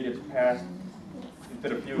the date it's passed into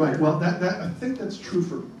the future. Right. Well, I think that's true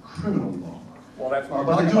for criminal law. Well, that's what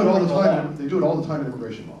but they do it all the time. They do it all the time in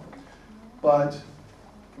immigration law. But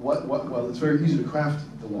well, it's very easy to craft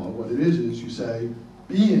the law. What it is you say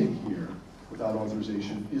being here without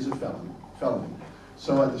authorization is a felony.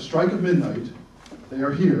 So at the strike of midnight, they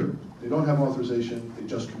are here. They don't have authorization. They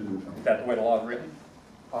just committed a felony. Is that the way the law is written?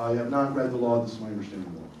 I have not read the law. This is my understanding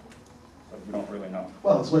of the law. But we don't really know.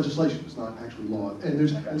 Well, it's legislation. It's not actually law. And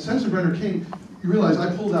Sensenbrenner-King, you realize I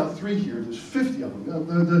pulled out 3 here. There's 50 of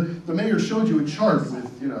them. The mayor showed you a chart with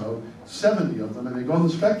 70 of them, and they go on the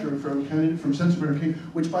spectrum from Sensenbrenner-King,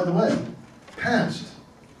 which, by the way, passed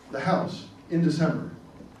the House in December.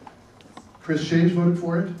 Chris Shaves voted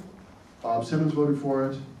for it. Bob Simmons voted for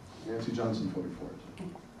it. Nancy Johnson voted for it.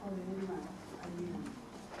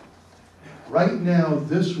 Right now,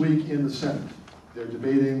 this week in the Senate, they're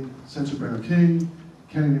debating Sensenbrenner-King,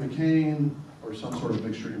 Kennedy McCain, or some sort of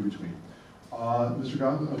mixture in between. Mr.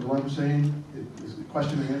 Ghulam Hussain, is the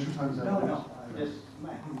question and answer time? Is that No, just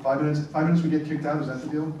 5 minutes. 5 minutes we get kicked out. Is that the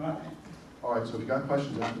deal? Right. All right. So if you got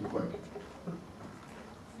questions, ask them quick.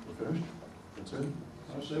 We're finished. That's it.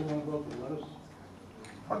 I say one about the lettuce.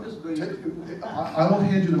 I won't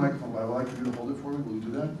hand you the microphone, but I would like you to hold it for me. Will you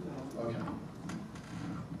do that? Okay.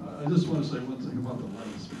 I just want to say one thing about the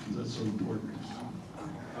lettuce, because that's so important.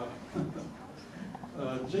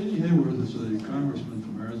 J.D. Hayworth is a congressman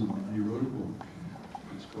from Arizona, and he wrote a book.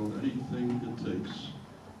 It's called Anything It Takes.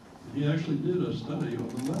 And he actually did a study on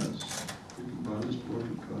the lettuce. You can buy this book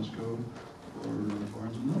at Costco or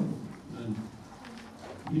Barnes & Noble. And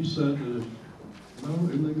he said that if no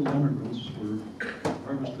illegal immigrants were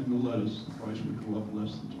harvesting the lettuce, the price would go up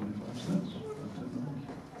less than 25 cents.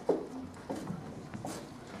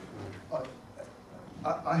 About $10.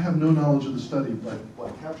 I have no knowledge of the study, but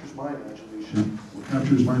what captures my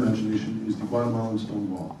imagination is the Guatemalan stone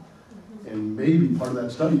wall. And maybe part of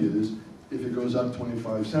that study is, if it goes up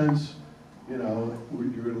 25 cents, you know,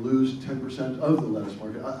 you're going to lose 10% of the lettuce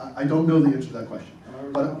market. I don't know the answer to that question.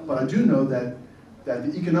 But I do know that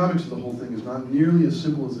the economics of the whole thing is not nearly as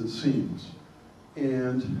simple as it seems.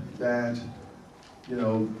 And that, you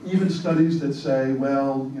know, even studies that say,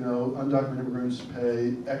 well, you know, undocumented immigrants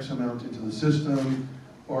pay X amount into the system,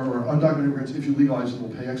 or undocumented immigrants, if you legalize them,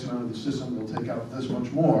 will pay X amount of the system, they'll take out this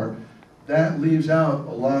much more. That leaves out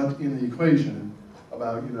a lot in the equation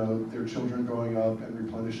about, you know, their children growing up and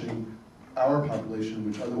replenishing our population,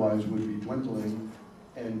 which otherwise would be dwindling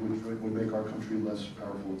and would make our country less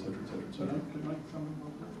powerful, et cetera, et cetera, et cetera. Can I comment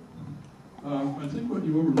about that? I think what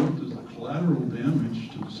you overlooked is the collateral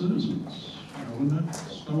damage to the citizens. You know, when that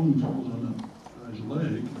stone falls on that guy's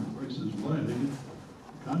leg and breaks his leg, the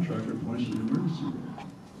contractor points to the emergency room.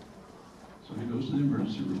 So he goes to the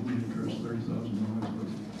emergency room, he incurs $30,000 worth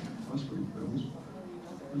of hospital bills,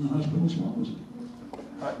 and the hospital swallows it.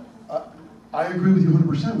 I agree with you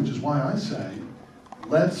 100%, which is why I say,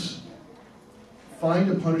 let's find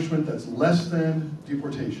a punishment that's less than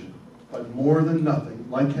deportation, but more than nothing,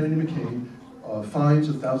 like Kennedy McCain, fines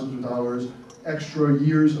of thousands of dollars, extra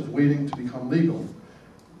years of waiting to become legal.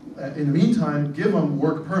 In the meantime, give them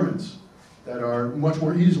work permits that are much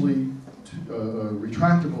more easily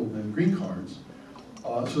retractable than green cards,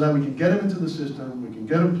 so that we can get them into the system, we can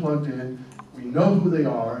get them plugged in, we know who they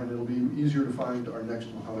are, and it'll be easier to find our next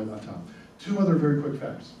Mohammed Atta. Two other very quick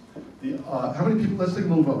facts. How many people, let's take a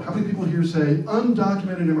little vote, how many people here say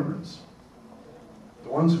undocumented immigrants? The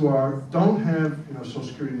ones who don't have, you know, social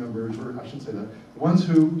security numbers, or I shouldn't say that, the ones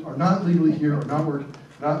who are not legally here or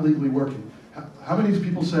not legally working. How many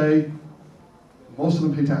people say most of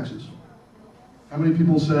them pay taxes? How many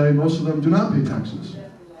people say most of them do not pay taxes?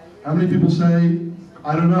 How many people say,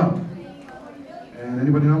 I don't know? And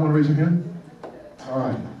anybody not want to raise their hand? All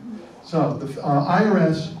right. So the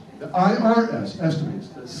IRS estimates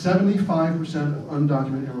that 75% of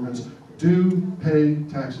undocumented immigrants do pay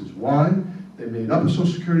taxes. Why? They made up a social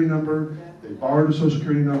security number, they borrowed a social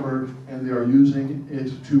security number, and they are using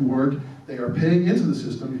it to work. They are paying into the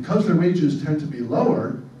system. Because their wages tend to be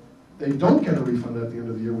lower, they don't get a refund at the end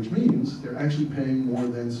of the year, which means they're actually paying more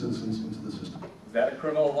than citizens into the system. Is that a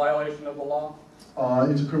criminal violation of the law?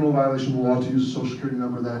 It's a criminal violation of the law to use a social security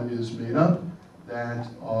number that is made up,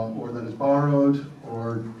 or that is borrowed,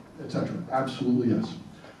 or etc. Absolutely yes.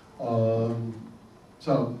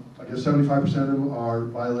 So I guess 75% of them are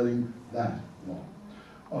violating that law.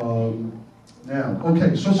 Now,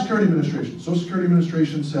 okay, Social Security Administration. Social Security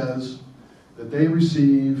Administration says that they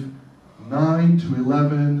receive $9 to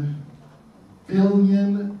 $11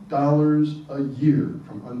 billion a year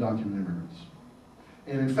from undocumented immigrants.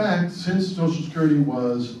 And in fact, since Social Security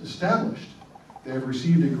was established, they have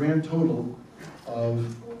received a grand total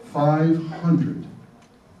of $500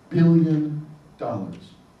 billion from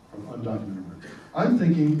undocumented immigrants. I'm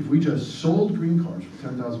thinking if we just sold green cards for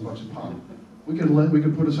 $10,000 a pop, we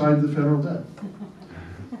could put aside the federal debt.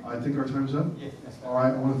 I think our time's up. Yes. All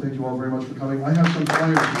right, I want to thank you all very much for coming. I have some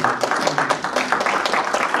flyers here.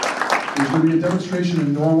 There's going to be a demonstration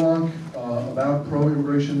in Norwalk about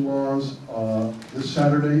pro-immigration laws this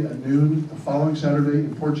Saturday at noon. The following Saturday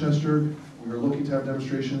in Portchester, we are looking to have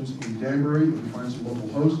demonstrations in Danbury, if we find some local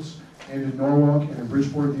hosts, and in Norwalk and in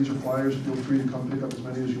Bridgeport. These are flyers. Feel free to come pick up as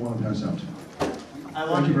many as you want to pass out. I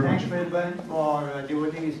want to thank Melbourne for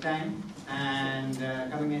devoting his time and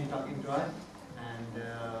coming and talking to us. And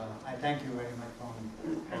I thank you very much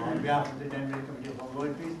on behalf of the Danbury Committee for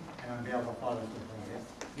World Peace and on behalf of all of us.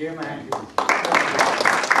 Give him a hand.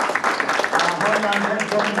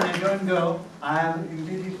 Hold on, don't go. I am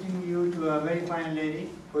introducing you to a very fine lady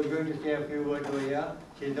who is going to say a few words over here.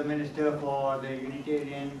 She is the minister for the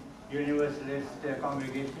Unitarian Universalist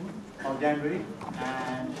Congregation of Danbury,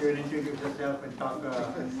 and she will introduce herself and talk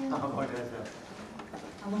about herself.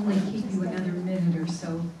 I'll only keep you another minute or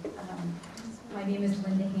so. My name is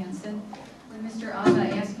Linda Hansen. When Mr.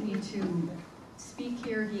 Atta asked me to speak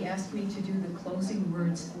here, he asked me to do the closing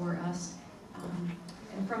words for us.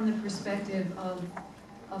 And from the perspective of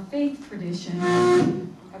a faith tradition,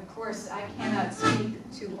 of course, I cannot speak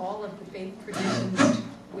to all of the faith traditions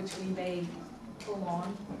which we may pull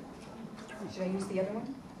on. Should I use the other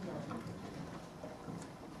one?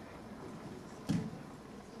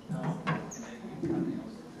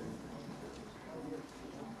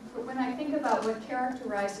 But when I think about what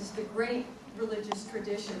characterizes the great religious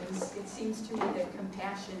traditions, it seems to me that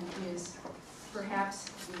compassion is perhaps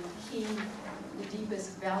the key, the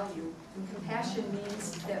deepest value. And compassion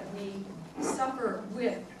means that we suffer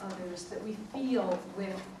with others, that we feel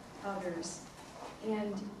with others.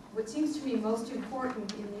 And what seems to me most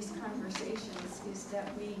important in these conversations is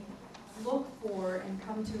that we look for and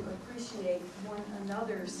come to appreciate one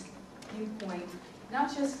another's viewpoint,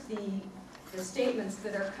 not just the statements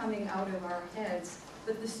that are coming out of our heads,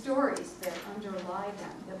 but the stories that underlie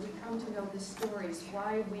them, that we come to know the stories,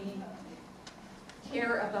 why we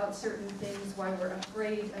care about certain things, why we're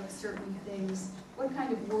afraid of certain things, what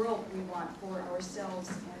kind of world we want for ourselves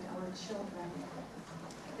and our children.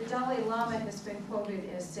 The Dalai Lama has been quoted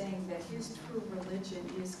as saying that his true religion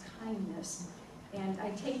is kindness. And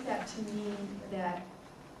I take that to mean that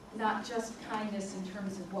not just kindness in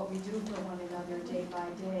terms of what we do for one another day by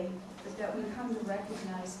day, but that we come to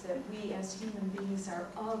recognize that we as human beings are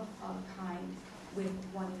of kind with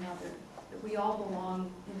one another, that we all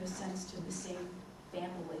belong, in a sense, to the same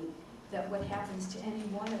family, that what happens to any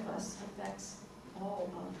one of us affects all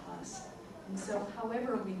of us. And so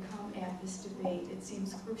however we come at this debate, it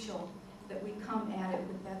seems crucial that we come at it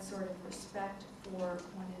with that sort of respect for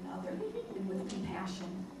one another and with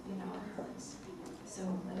compassion in our hearts. So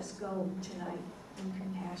let us go tonight in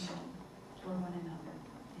compassion for one another.